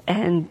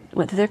and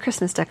went through their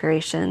Christmas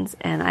decorations,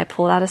 and I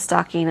pulled out a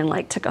stocking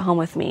and took it home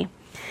with me.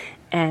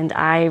 And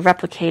I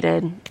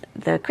replicated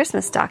the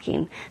Christmas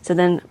stocking. So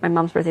then my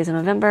mom's birthday is in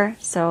November,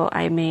 so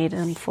I made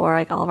them for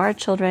all of our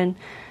children,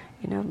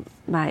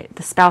 the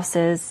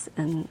spouses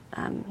and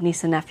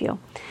niece and nephew.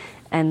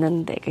 And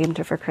then they gave them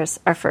to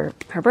her for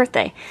her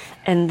birthday.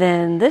 And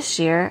then this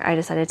year, I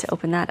decided to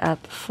open that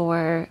up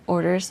for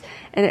orders.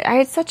 And it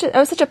was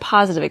such a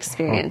positive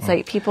experience.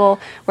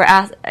 People were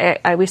asked.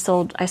 I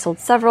sold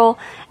several,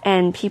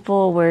 and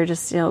people were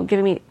just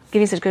giving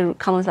me such good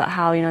comments about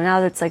how now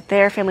that's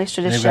their family's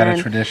tradition. They've got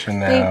a tradition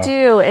now. They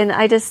do, and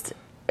I just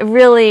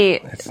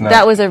really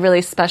that was a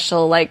really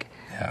special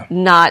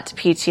not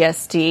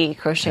PTSD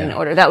crocheting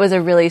order. That was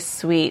a really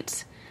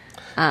sweet.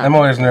 I'm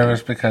always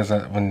nervous because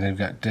when they've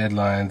got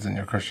deadlines and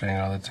you're crocheting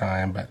all the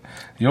time, but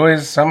you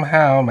always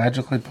somehow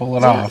magically pull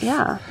it off.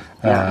 Yeah.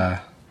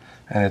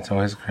 And it's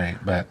always great.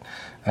 But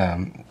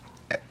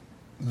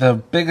the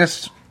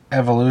biggest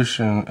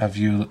evolution of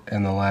you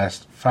in the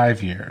last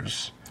 5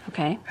 years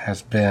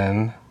has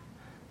been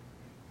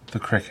the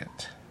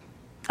Cricut.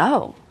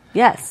 Oh,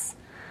 yes.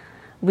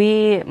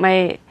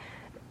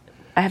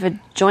 I have a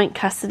joint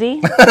custody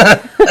of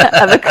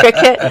a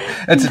Cricut.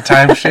 It's a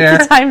timeshare.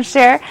 It's a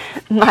timeshare.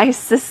 My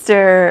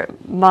sister,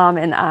 mom,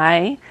 and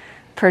I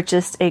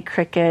purchased a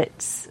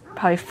Cricut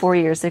probably 4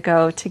 years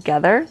ago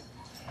together,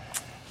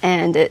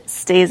 and it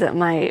stays at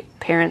my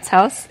parents'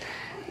 house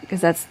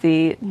because that's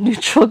the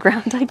neutral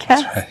ground, I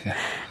guess. That's right, yeah.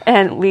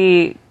 And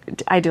we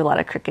I do a lot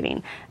of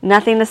cricketing.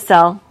 Nothing to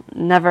sell.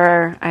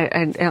 Never. I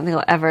don't think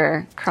I'll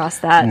ever cross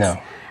that. No.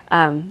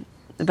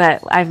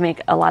 But I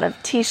make a lot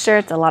of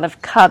T-shirts, a lot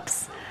of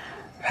cups,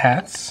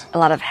 Hats. a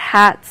lot of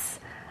hats.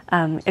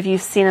 If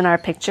you've seen in our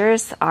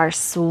pictures, our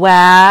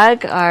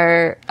swag,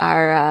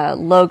 our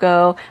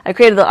logo. I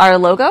created our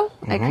logo.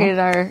 I created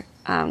our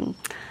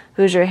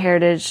Hoosier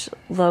Heritage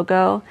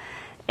logo.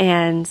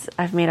 And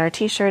I've made our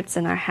T-shirts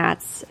and our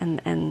hats,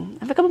 and I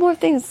have a couple more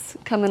things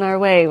coming our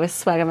way with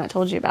swag I've not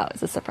told you about.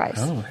 It's a surprise.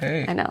 Oh,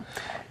 hey. I know.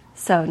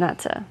 So not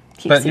to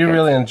keep But secrets. you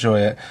really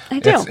enjoy it. I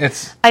do.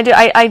 I do.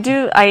 I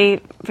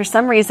do. For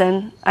some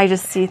reason, I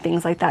just see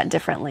things like that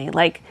differently.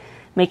 Like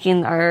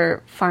making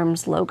our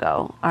farm's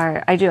logo.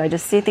 I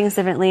just see things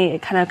differently.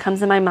 It kind of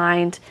comes in my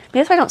mind. Maybe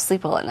that's why I don't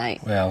sleep well at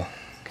night. Well,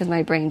 because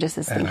my brain just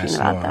is and I thinking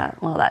about snore.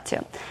 that. Well, that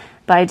too.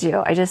 But I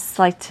do. I just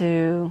like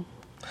to.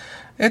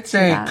 it's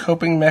a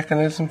coping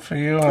mechanism for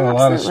you on a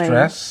lot of Absolutely.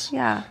 stress.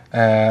 Yeah.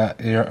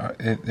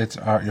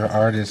 Your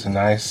art is a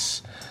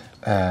nice.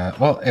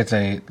 It's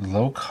a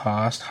low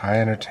cost, high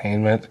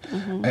entertainment.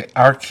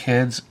 Our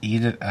kids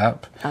eat it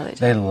up. Oh, they do.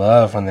 They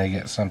love when they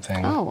get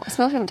something. Oh,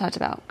 something we haven't talked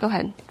about. Go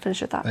ahead.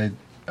 Finish your thought.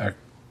 Our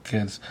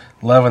kids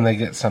love when they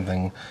get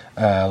something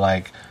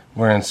like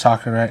we're in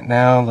soccer right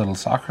now, little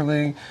soccer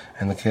league,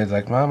 and the kid's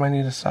like, "Mom, I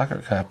need a soccer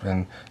cup,"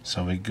 and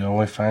so we go and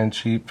we find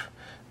cheap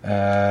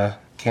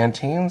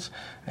canteens.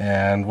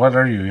 And what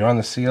are you? You're on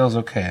the Seals,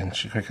 okay? And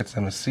she crickets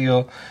them a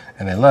seal,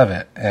 and they love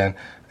it. And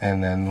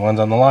then one's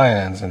on the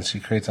Lions, and she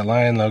creates a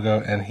lion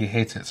logo, and he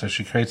hates it, so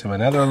she creates him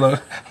another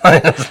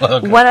Lions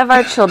logo. One of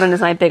our children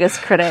is my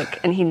biggest critic,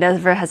 and he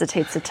never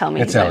hesitates to tell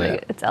me It's he's my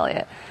Elliot. It's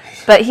Elliot.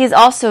 But he's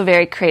also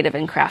very creative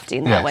and crafty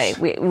in that Yes.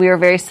 way. We are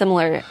very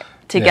similar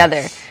together.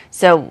 Yes.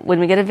 So when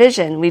we get a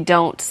vision, we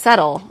don't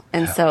settle,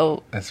 and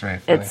so That's very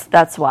funny.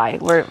 that's why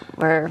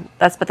we're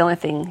that's but the only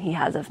thing he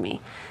has of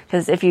me.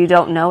 Because if you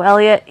don't know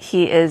Elliot,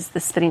 he is the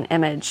spitting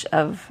image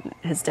of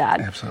his dad.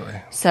 Absolutely.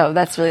 So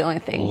that's really the only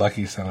thing.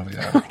 Lucky son of a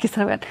gun. Like it's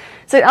so good.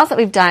 So else that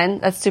we've done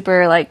that's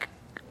super like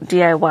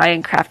DIY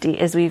and crafty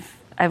is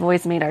I've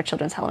always made our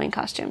children's Halloween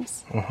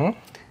costumes,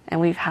 and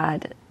we've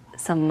had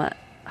some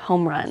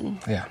home run.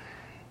 Yeah.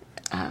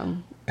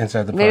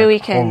 Inside the park, maybe we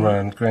can- home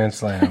run, grand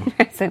slam,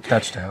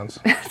 touchdowns.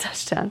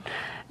 touchdown.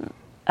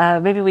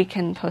 Maybe we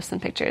can post some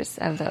pictures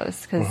of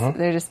those because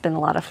they've just been a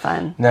lot of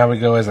fun. Now we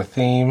go as a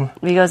theme.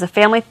 We go as a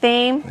family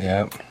theme,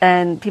 Yeah.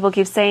 and people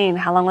keep saying,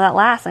 "How long will that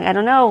last?" Like, I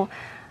don't know.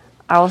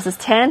 Our oldest is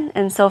 10,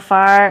 and so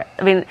far,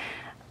 I mean,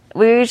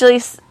 we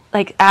usually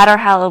like at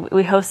our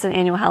we host an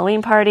annual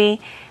Halloween party.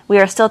 We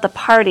are still at the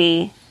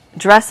party,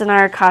 dressed in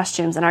our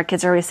costumes, and our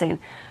kids are always saying,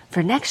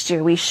 "For next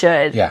year, we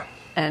should." Yeah.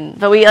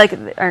 But we like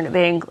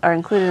they are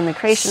included in the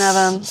creation of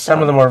them. Some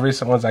of the more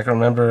recent ones I can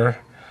remember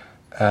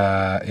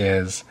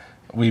is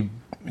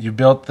you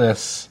built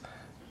this,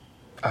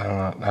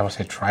 I would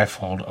say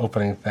trifold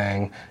opening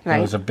thing. Right.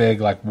 It was a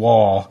big like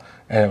wall,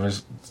 and it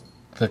was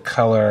the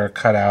color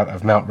cut out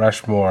of Mount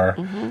Rushmore,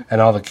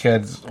 and all the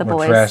kids were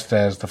boys. dressed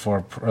as the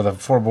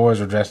four boys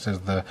were dressed as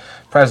the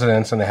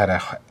presidents, and they had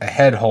a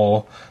head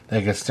hole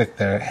they could stick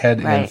their head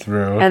in Right.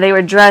 through. And they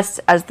were dressed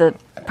as the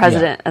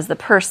president, as the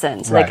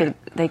person, so Right.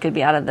 they could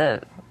be out of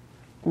the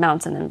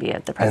mountain and be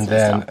at the And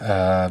president. then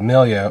still.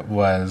 Amelia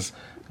was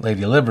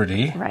Lady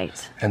Liberty,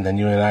 Right. and then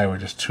you and I were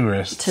just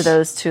tourists To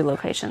those two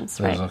locations,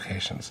 to those right?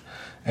 locations.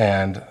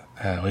 And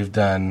we've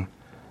done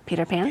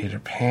Peter Pan, Peter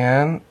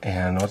Pan,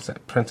 and what's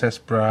that? Princess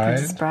Bride,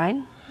 Princess Bride,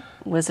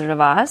 Wizard of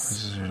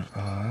Oz, Wizard of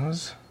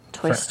Oz,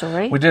 Toy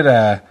Story. We did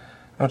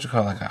what you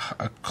call it, like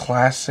a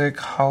classic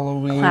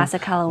Halloween.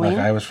 Classic Halloween.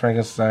 Like I was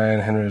Frankenstein,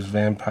 Henry was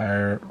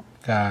vampire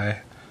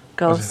guy.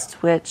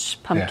 Ghost, Witch,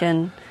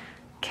 Pumpkin,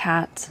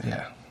 Cat.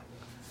 Yeah.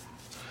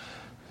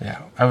 Yeah,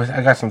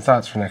 I got some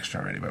thoughts for next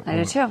year already, but I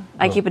do too.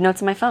 I keep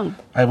notes on my phone.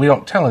 we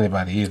don't tell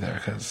anybody either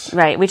because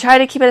Right. We try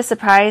to keep it a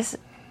surprise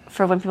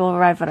for when people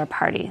arrive at our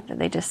party, that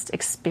they just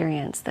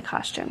experience the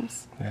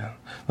costumes. yeah.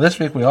 This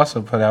week we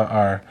also put out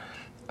our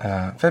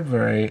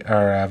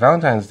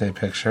Valentine's Day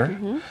picture,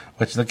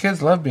 which the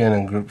kids love being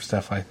in group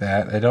stuff like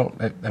that. They don't.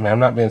 I mean, I'm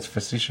not being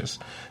facetious.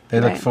 They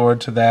look Right.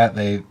 forward to that.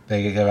 They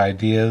give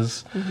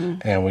ideas,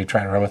 and we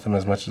try to run with them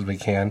as much as we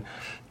can.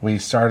 We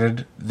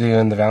started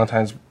doing the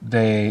Valentine's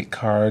Day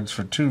cards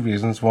for two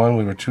reasons. One,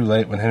 we were too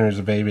late when Henry was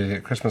a baby to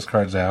get Christmas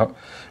cards out.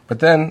 But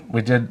then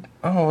we did,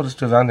 we'll just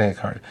do a Valentine's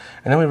Day card.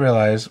 And then we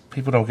realized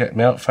people don't get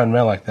fun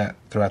mail like that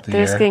throughout the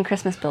They're year. just getting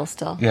Christmas bills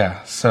still.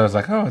 Yeah, so it's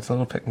like, it's a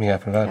little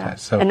pick-me-up in Valentine's.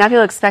 Yeah. So And now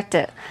people expect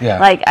it. Yeah.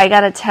 Like, I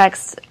got a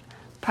text,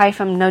 probably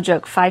from, no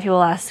joke, 5 people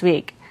last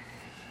week.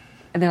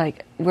 And they're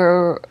like,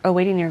 we're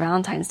awaiting your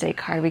Valentine's Day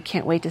card. We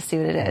can't wait to see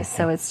what it is.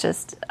 So it's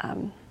just,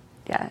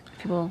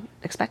 people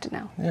expect it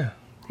now. yeah.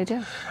 They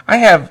do. I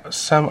have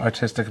some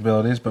artistic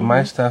abilities, but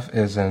my stuff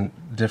is in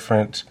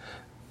different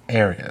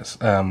areas.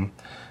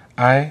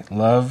 I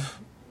love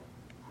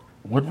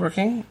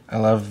woodworking. I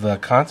love the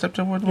concept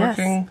of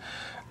woodworking. Yes.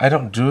 I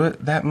don't do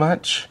it that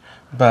much,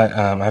 but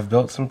I've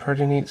built some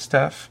pretty neat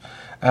stuff.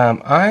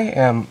 I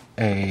am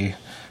a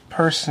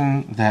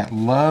person that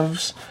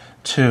loves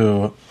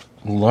to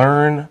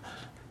learn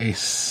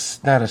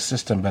not a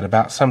system, but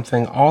about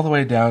something all the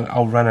way down.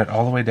 I'll run it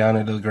all the way down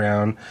into the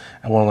ground.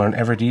 I want to learn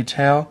every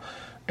detail,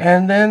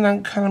 and then I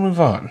kind of move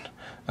on.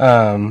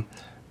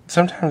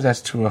 Sometimes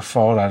that's to a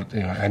fault.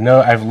 I know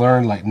I've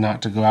learned like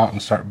not to go out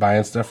and start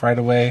buying stuff right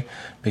away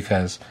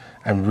because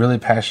I'm really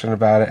passionate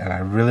about it and I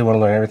really want to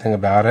learn everything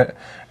about it.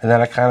 And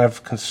then I kind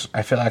of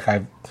I feel like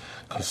I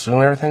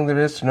consume everything there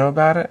is to know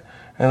about it,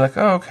 and like,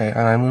 oh, okay,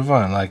 and I move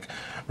on. Like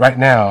right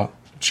now,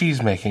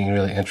 cheese making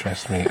really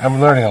interests me. I'm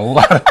learning a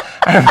lot.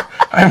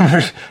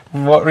 I'm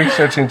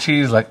researching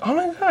cheese. Like, oh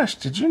my gosh,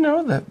 did you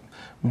know that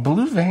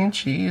blue vein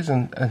cheese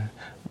and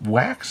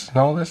wax and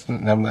all this?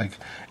 And I'm like,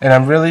 and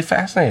I'm really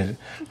fascinated.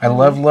 I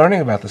love learning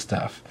about the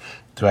stuff.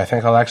 Do I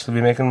think I'll actually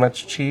be making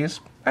much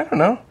cheese? I don't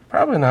know.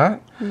 Probably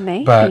not.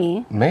 Maybe.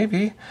 But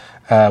maybe.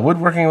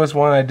 Woodworking was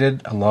one I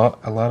did a lot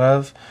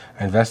of.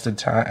 I invested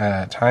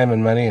time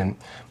and money, and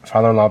my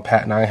father-in-law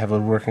Pat and I have a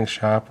woodworking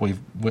shop. We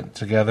went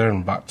together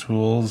and bought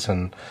tools,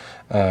 and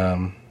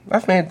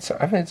I've made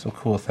some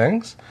cool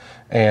things,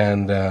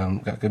 and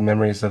got good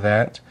memories of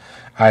that.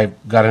 I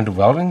got into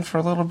welding for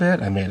a little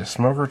bit. I made a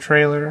smoker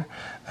trailer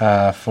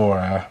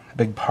for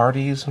big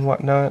parties and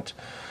whatnot,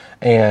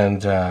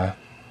 and then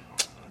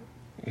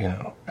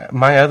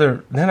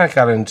I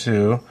got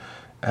into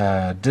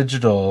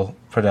digital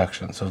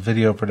production, so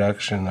video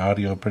production,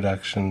 audio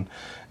production,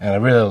 and I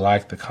really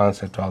like the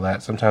concept of all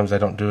that. Sometimes I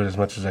don't do it as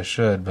much as I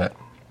should, but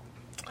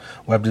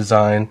web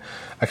design,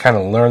 I kind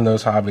of learn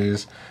those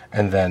hobbies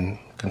and then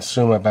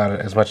consume about it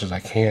as much as I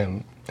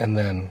can, and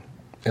then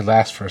it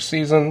lasts for a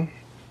season,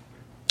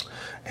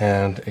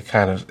 and it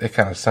kind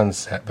of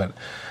sunset. But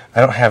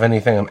I don't have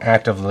anything I'm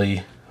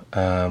actively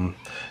doing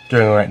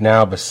right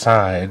now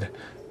beside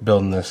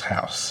building this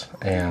house,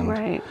 and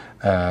Right.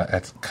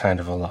 That's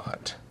kind of a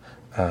lot.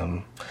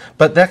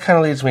 But that kind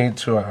of leads me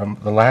to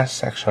the last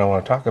section I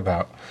want to talk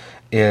about.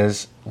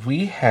 Is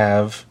we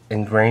have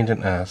ingrained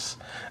in us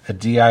a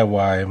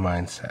DIY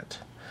mindset.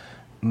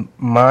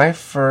 My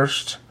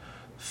first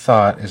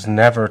thought is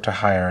never to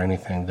hire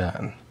anything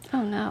done.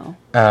 Oh, no.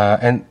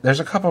 And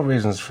there's a couple of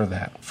reasons for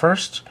that.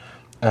 First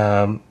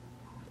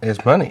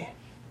is money.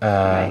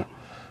 Right.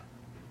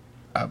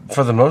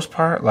 For the most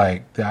part,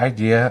 like the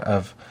idea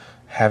of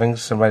having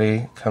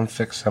somebody come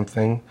fix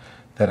something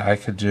that I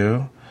could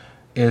do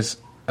is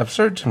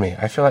absurd to me.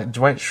 I feel like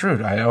Dwight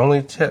Schrute. I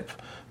only tip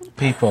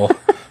people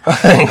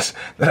things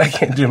that I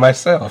can't do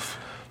myself.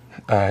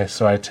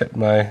 So I tip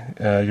my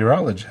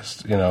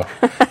urologist,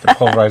 to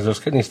pulverize those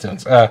kidney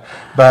stones.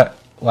 But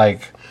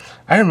like,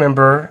 I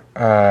remember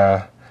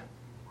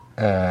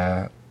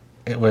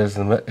it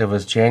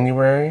was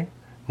January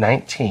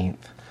 19th,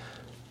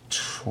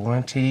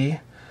 20.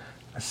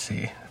 Let's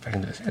see if I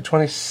can do this.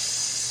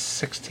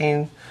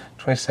 2016,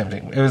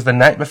 2017. It was the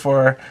night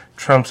before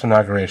Trump's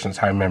inauguration.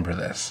 So I remember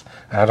this.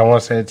 I don't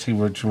want to say the T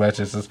word too much.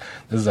 This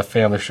is a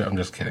family show. I'm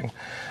just kidding.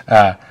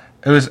 It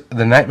was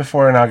the night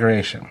before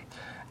inauguration,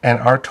 and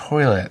our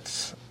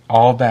toilets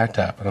all backed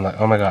up. And I'm like,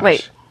 oh my gosh.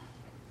 Wait.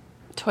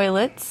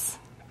 Toilets?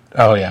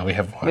 Oh yeah, we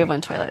have one. We have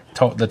one toilet.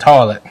 The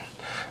toilet.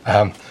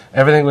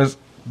 Everything was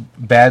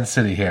bad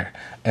city here.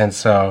 And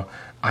so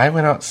I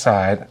went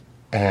outside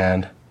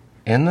and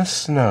in the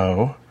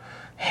snow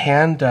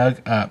hand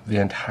dug up the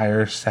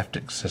entire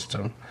septic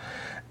system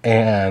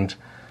and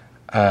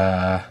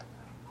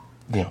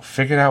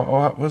figured out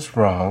what was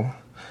wrong.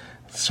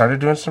 Started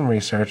doing some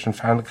research and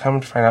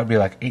come to find out it'd be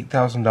like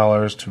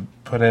 $8,000 to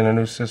put in a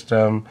new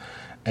system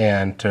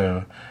and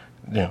to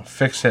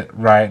fix it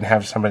right and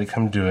have somebody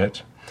come do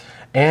it.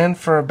 And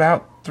for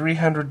about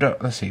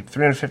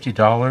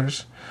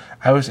 $350,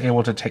 I was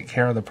able to take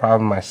care of the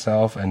problem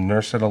myself and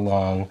nurse it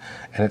along,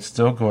 and it's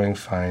still going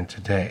fine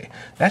today.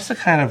 That's the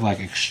kind of like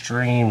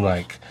extreme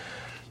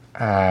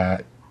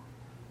DIY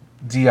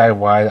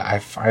that I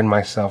find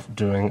myself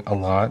doing a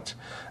lot.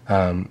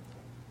 Both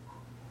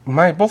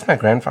my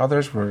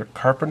grandfathers were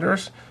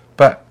carpenters,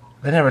 but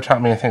they never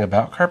taught me anything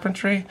about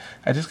carpentry.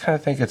 I just kind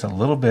of think it's a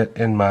little bit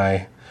in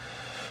my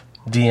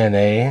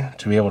DNA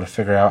to be able to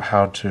figure out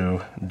how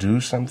to do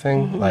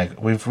something. Mm-hmm.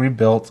 Like, we've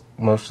rebuilt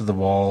most of the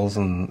walls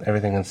and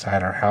everything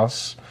inside our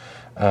house.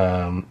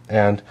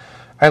 And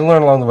I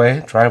learned along the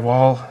way,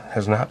 drywall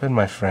has not been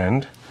my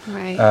friend.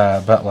 Right.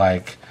 But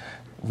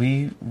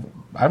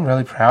I'm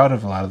really proud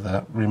of a lot of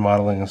the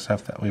remodeling and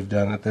stuff that we've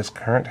done at this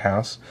current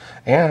house,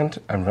 and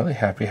I'm really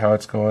happy how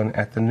it's going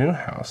at the new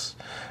house.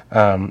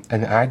 And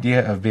the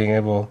idea of being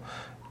able,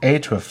 A,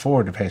 to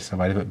afford to pay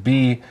somebody, but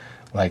B,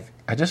 I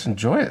just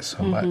enjoy it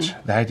so much.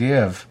 The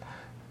idea of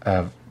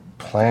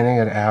planning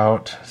it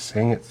out,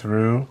 seeing it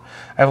through.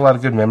 I have a lot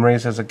of good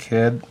memories as a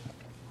kid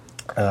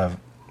of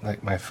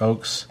my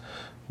folks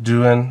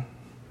doing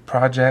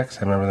projects.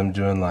 I remember them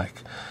doing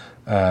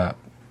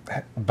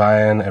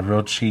buying a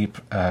real cheap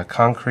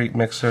concrete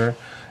mixer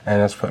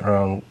and us putting our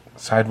own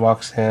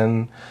sidewalks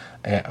in,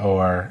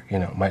 or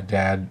my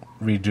dad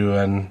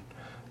redoing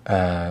when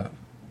I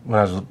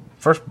was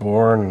first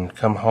born and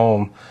come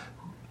home.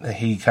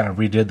 He kind of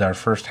redid our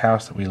first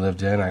house that we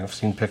lived in. I've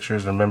seen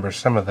pictures, remember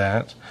some of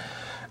that.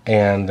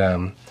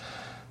 And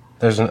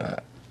there's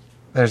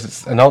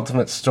there's an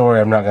ultimate story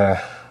I'm not going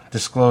to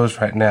disclose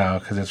right now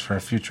because it's for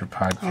a future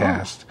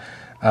podcast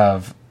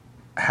of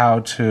how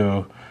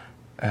to,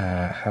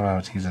 how do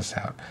I tease this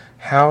out?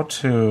 How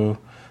to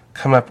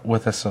come up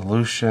with a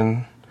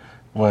solution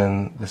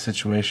when the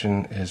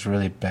situation is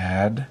really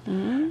bad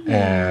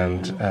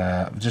and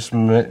just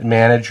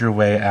manage your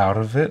way out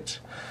of it.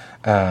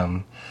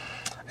 And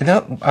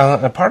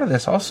a part of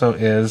this also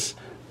is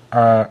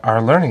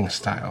our learning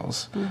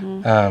styles.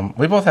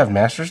 We both have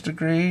master's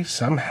degree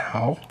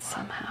somehow.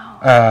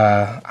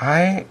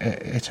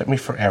 It took me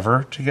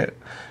forever to get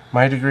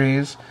my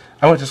degrees.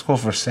 I went to school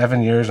for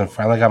 7 years and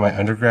finally got my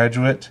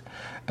undergraduate.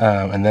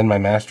 And then my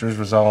master's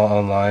was all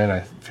online.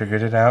 I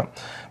figured it out.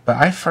 But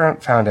I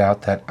found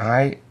out that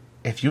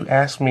if you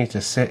ask me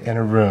to sit in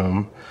a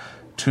room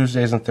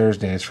Tuesdays and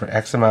Thursdays for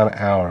X amount of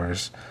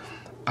hours,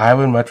 I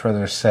would much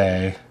rather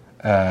say,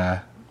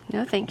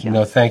 no, thank you.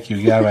 No, thank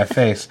you. Get out of my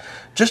face.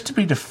 Just to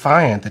be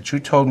defiant that you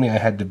told me I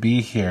had to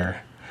be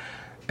here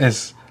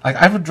is like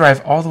I would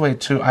drive all the way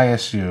to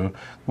ISU,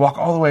 walk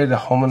all the way to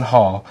Holman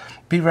Hall,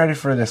 be ready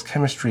for this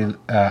chemistry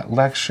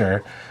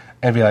lecture,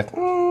 and be like,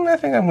 I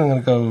think I'm going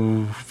to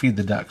go feed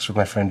the ducks with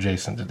my friend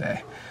Jason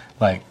today.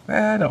 Like,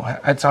 I don't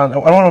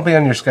want to be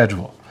on your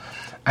schedule.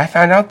 I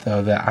found out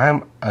though that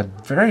I'm a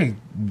very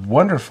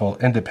wonderful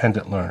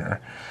independent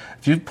learner.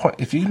 If you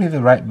give me the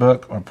right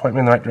book or point me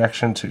in the right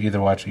direction to either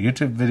watch a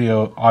YouTube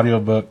video,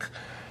 audiobook,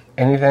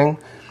 anything,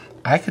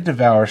 I could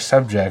devour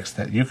subjects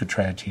that you could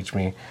try to teach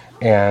me,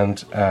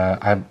 and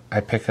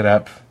I pick it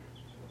up,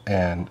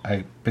 and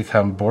I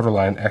become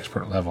borderline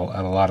expert level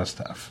at a lot of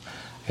stuff.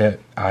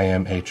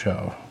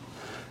 IMHO,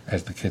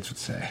 as the kids would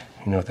say.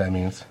 You know what that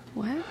means?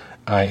 What?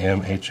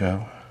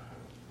 IMHO.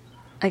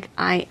 Like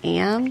I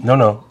am?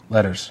 No,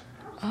 letters.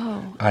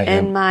 Oh, I in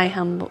am. my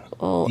humble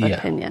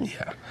opinion.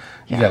 Yeah.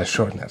 You got to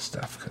shorten that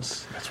stuff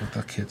because that's what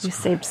the kids. You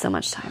saved so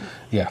much time.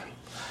 Yeah.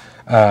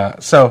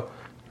 So,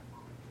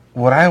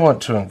 what I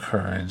want to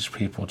encourage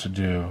people to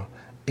do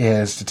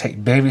is to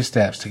take baby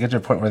steps to get to a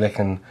point where they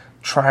can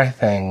try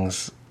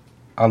things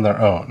on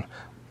their own.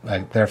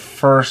 Like their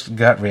first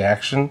gut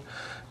reaction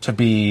to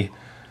be,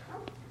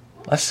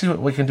 let's see what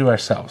we can do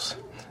ourselves.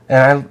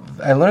 And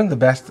I learned the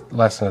best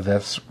lesson of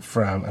this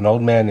from an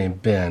old man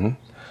named Ben.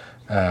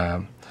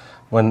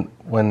 When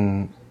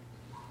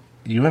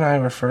you and I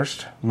were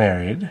first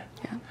married,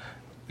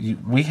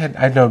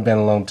 I'd known Ben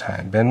a long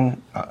time.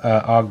 Ben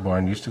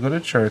Ogborn used to go to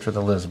church with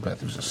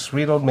Elizabeth. He was a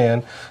sweet old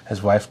man.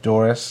 His wife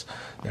Doris.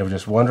 They were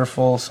just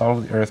wonderful, salt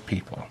of the earth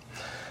people.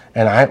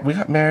 And we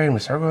got married and we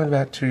started going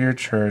back to your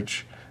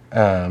church.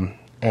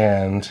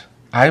 And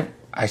I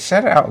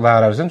said it out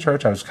loud. I was in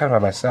church. I was kind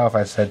of by myself.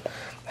 I said,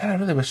 man, I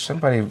really wish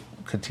somebody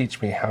could teach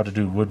me how to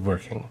do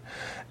woodworking.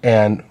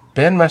 And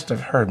Ben must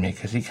have heard me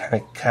because he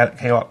kind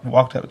of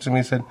walked up to me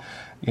and said,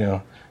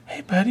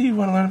 hey, buddy, you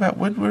want to learn about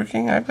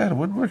woodworking? I've got a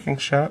woodworking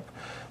shop.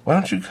 Why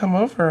don't you come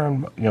over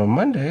on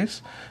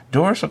Mondays?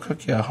 Doris will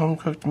cook you a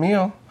home-cooked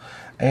meal,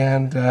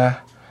 and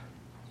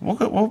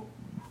we'll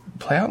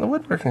play out in the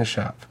woodworking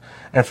shop.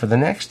 And for the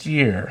next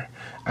year,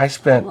 I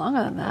spent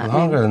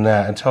longer than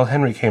that until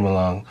Henry came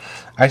along.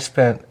 I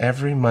spent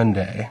every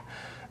Monday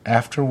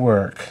after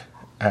work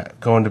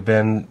going to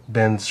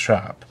Ben's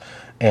shop,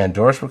 and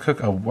Doris would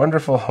cook a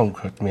wonderful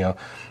home-cooked meal.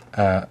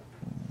 Elizabeth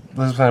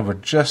and I were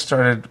just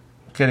started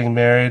getting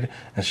married,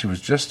 and she was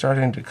just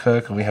starting to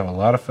cook, and we have a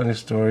lot of funny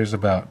stories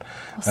about...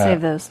 We'll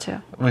save those,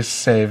 too. We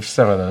saved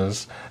some of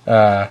those.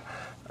 No,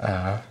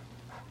 I'm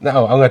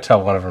going to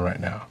tell one of them right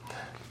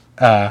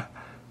now.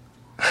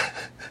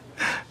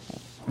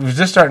 We were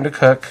just starting to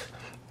cook,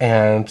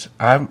 and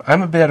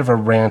I'm a bit of a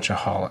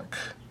ranchaholic.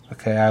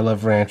 Okay, I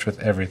love ranch with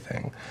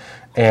everything.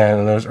 And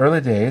in those early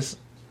days,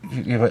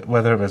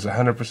 whether it was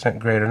 100%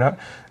 great or not,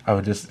 I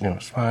would just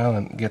smile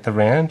and get the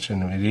ranch,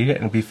 and we'd eat it,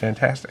 and it'd be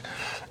fantastic.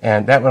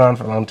 And that went on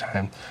for a long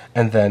time.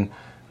 And then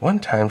one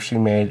time she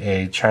made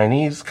a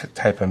Chinese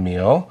type of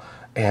meal,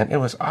 and it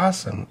was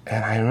awesome.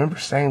 And I remember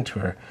saying to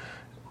her,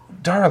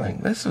 darling,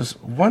 this is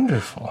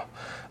wonderful.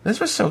 This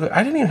was so good.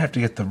 I didn't even have to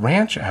get the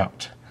ranch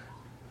out.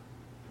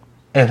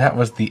 And that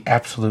was the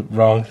absolute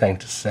wrong thing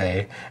to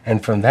say.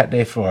 And from that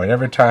day forward,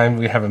 every time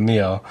we have a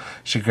meal,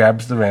 she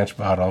grabs the ranch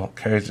bottle,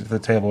 carries it to the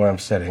table where I'm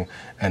sitting,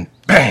 and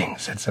bang,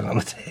 sits it on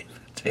the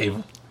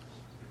table.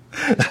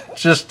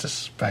 Just to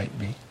spite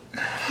me.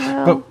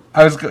 Well. But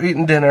I was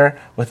eating dinner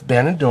with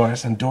Ben and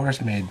Doris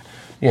made,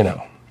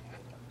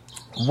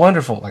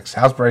 wonderful, like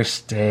Salisbury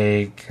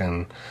steak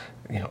and,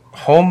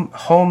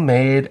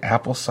 homemade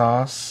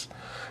applesauce.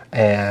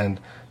 And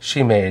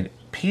she made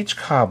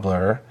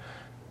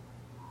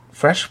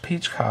fresh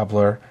peach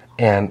cobbler,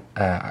 and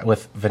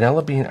with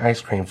vanilla bean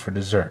ice cream for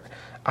dessert.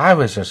 I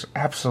was just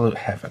absolute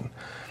heaven.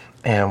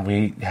 And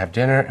we have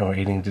dinner, and we're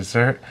eating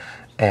dessert,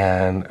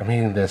 and I'm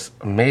eating this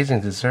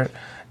amazing dessert.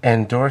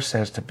 And Doris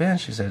says to Ben,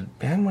 she said,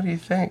 Ben, what do you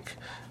think?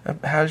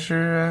 How's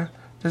your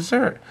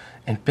dessert?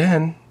 And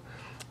Ben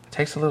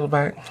takes a little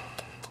bite, and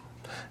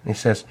he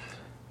says,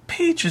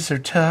 peaches are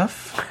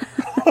tough.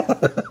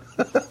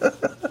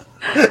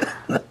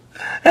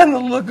 And the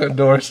look on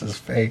Doris's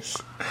face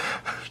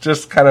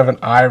just kind of an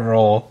eye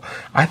roll.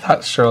 I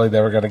thought surely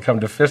they were going to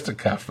come to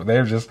fisticuffs, but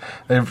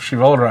she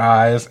rolled her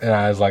eyes, and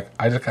I was like,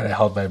 I just kind of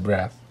held my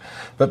breath.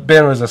 But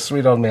Ben was a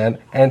sweet old man,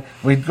 and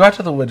we got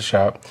to the wood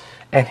shop,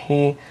 and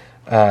he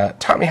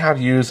taught me how to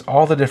use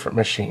all the different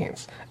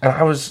machines. And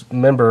I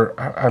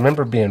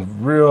remember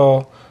being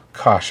real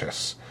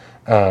cautious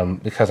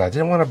because I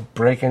didn't want to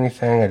break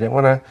anything. I didn't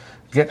want to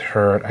get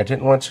hurt. I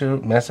didn't want to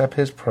mess up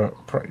his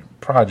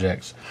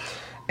projects.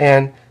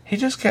 And he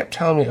just kept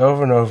telling me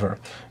over and over,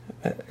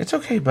 it's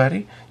okay,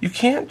 buddy. You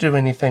can't do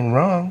anything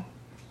wrong.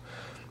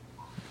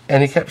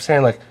 And he kept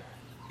saying, like,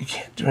 you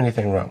can't do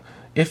anything wrong.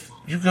 If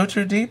you go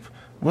too deep,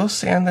 we'll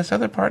sand this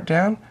other part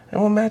down and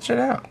we'll match it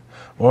out.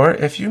 Or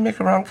if you make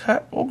a wrong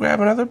cut, we'll grab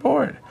another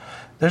board.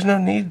 There's no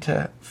need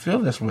to feel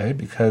this way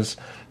because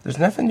there's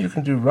nothing you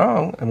can do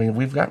wrong. I mean,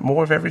 we've got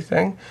more of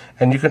everything,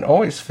 and you can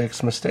always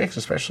fix mistakes,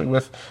 especially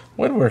with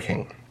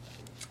woodworking.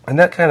 And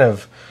that kind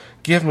of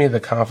gave me the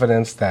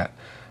confidence that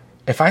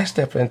if I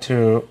step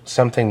into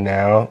something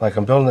now, like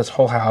I'm building this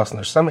whole house, and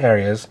there's some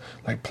areas,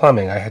 like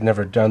plumbing, I had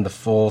never done the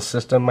full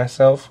system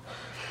myself.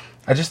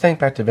 I just think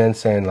back to Ben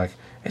saying, like,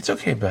 it's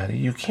okay, buddy.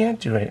 You can't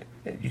do it.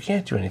 You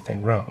can't do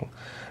anything wrong.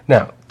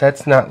 Now,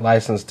 that's not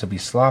licensed to be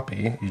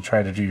sloppy. You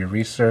try to do your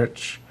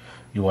research.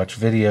 You watch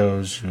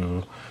videos.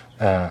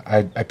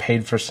 I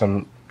paid for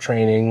some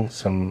training,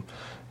 some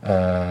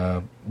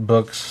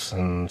books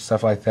and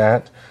stuff like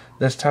that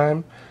this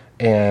time,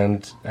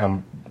 and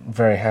I'm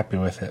very happy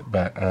with it.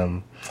 But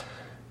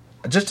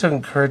just to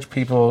encourage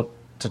people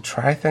to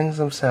try things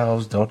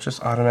themselves, don't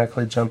just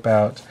automatically jump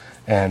out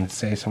and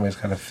say somebody's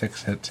got to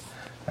fix it.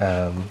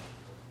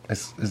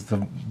 Is the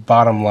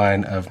bottom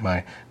line of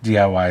my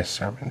DIY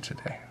sermon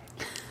today.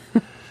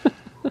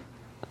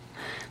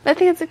 I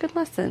think it's a good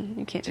lesson.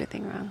 You can't do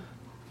anything wrong.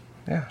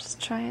 Yeah.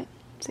 Just try it.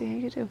 See how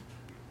you do.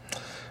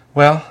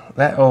 Well,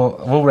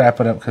 we'll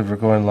wrap it up because we're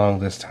going long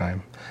this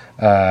time.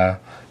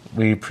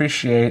 We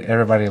appreciate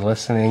everybody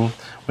listening.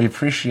 We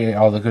appreciate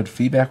all the good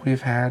feedback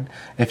we've had.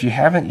 If you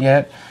haven't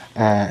yet,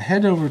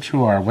 head over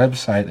to our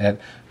website at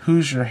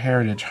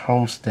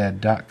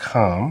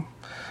who'syourheritagehomestead.com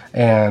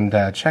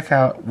and check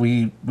out,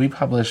 we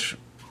publish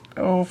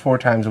 4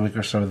 times a week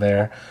or so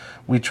there.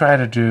 We try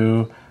to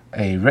do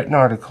a written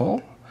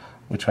article.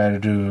 We try to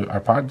do our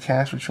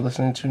podcast, which you're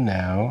listening to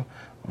now.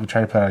 We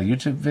try to put out a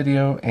YouTube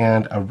video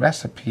and a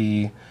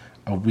recipe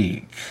a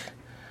week.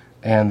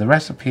 And the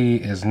recipe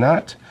is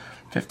not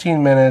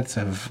 15 minutes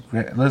of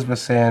Elizabeth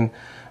saying,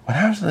 when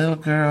I was a little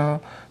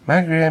girl,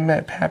 my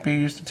grandpappy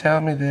used to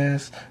tell me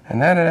this, and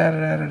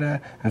da-da-da-da-da-da,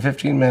 in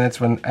 15 minutes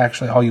when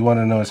actually all you want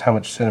to know is how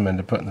much cinnamon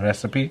to put in the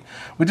recipe.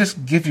 We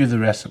just give you the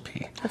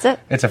recipe. That's it.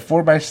 It's a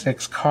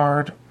 4x6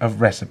 card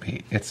of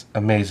recipe. It's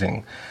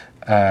amazing.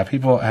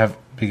 People have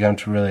begun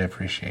to really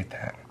appreciate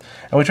that.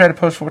 And we try to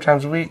post 4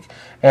 times a week.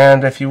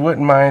 And if you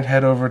wouldn't mind,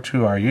 head over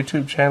to our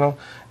YouTube channel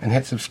and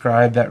hit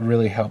subscribe. That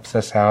really helps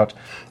us out.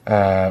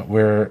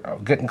 We're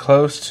getting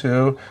close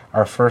to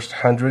our first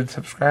 100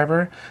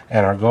 subscriber.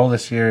 And our goal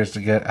this year is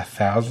to get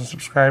 1,000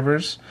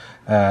 subscribers.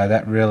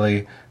 That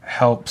really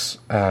helps.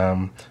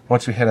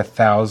 Once you hit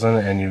 1,000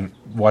 and you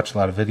watch a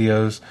lot of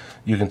videos,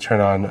 you can turn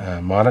on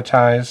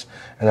monetize.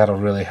 And that'll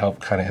really help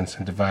kind of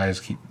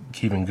incentivize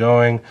keeping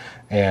going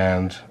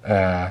and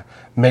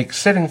make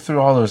sitting through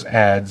all those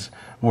ads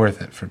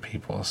worth it for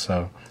people.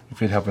 So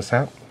if you'd help us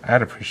out,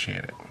 I'd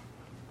appreciate it.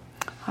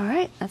 All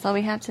right, that's all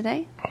we have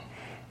today.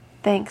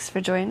 Thanks for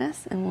joining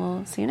us, and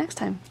we'll see you next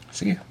time.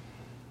 See you.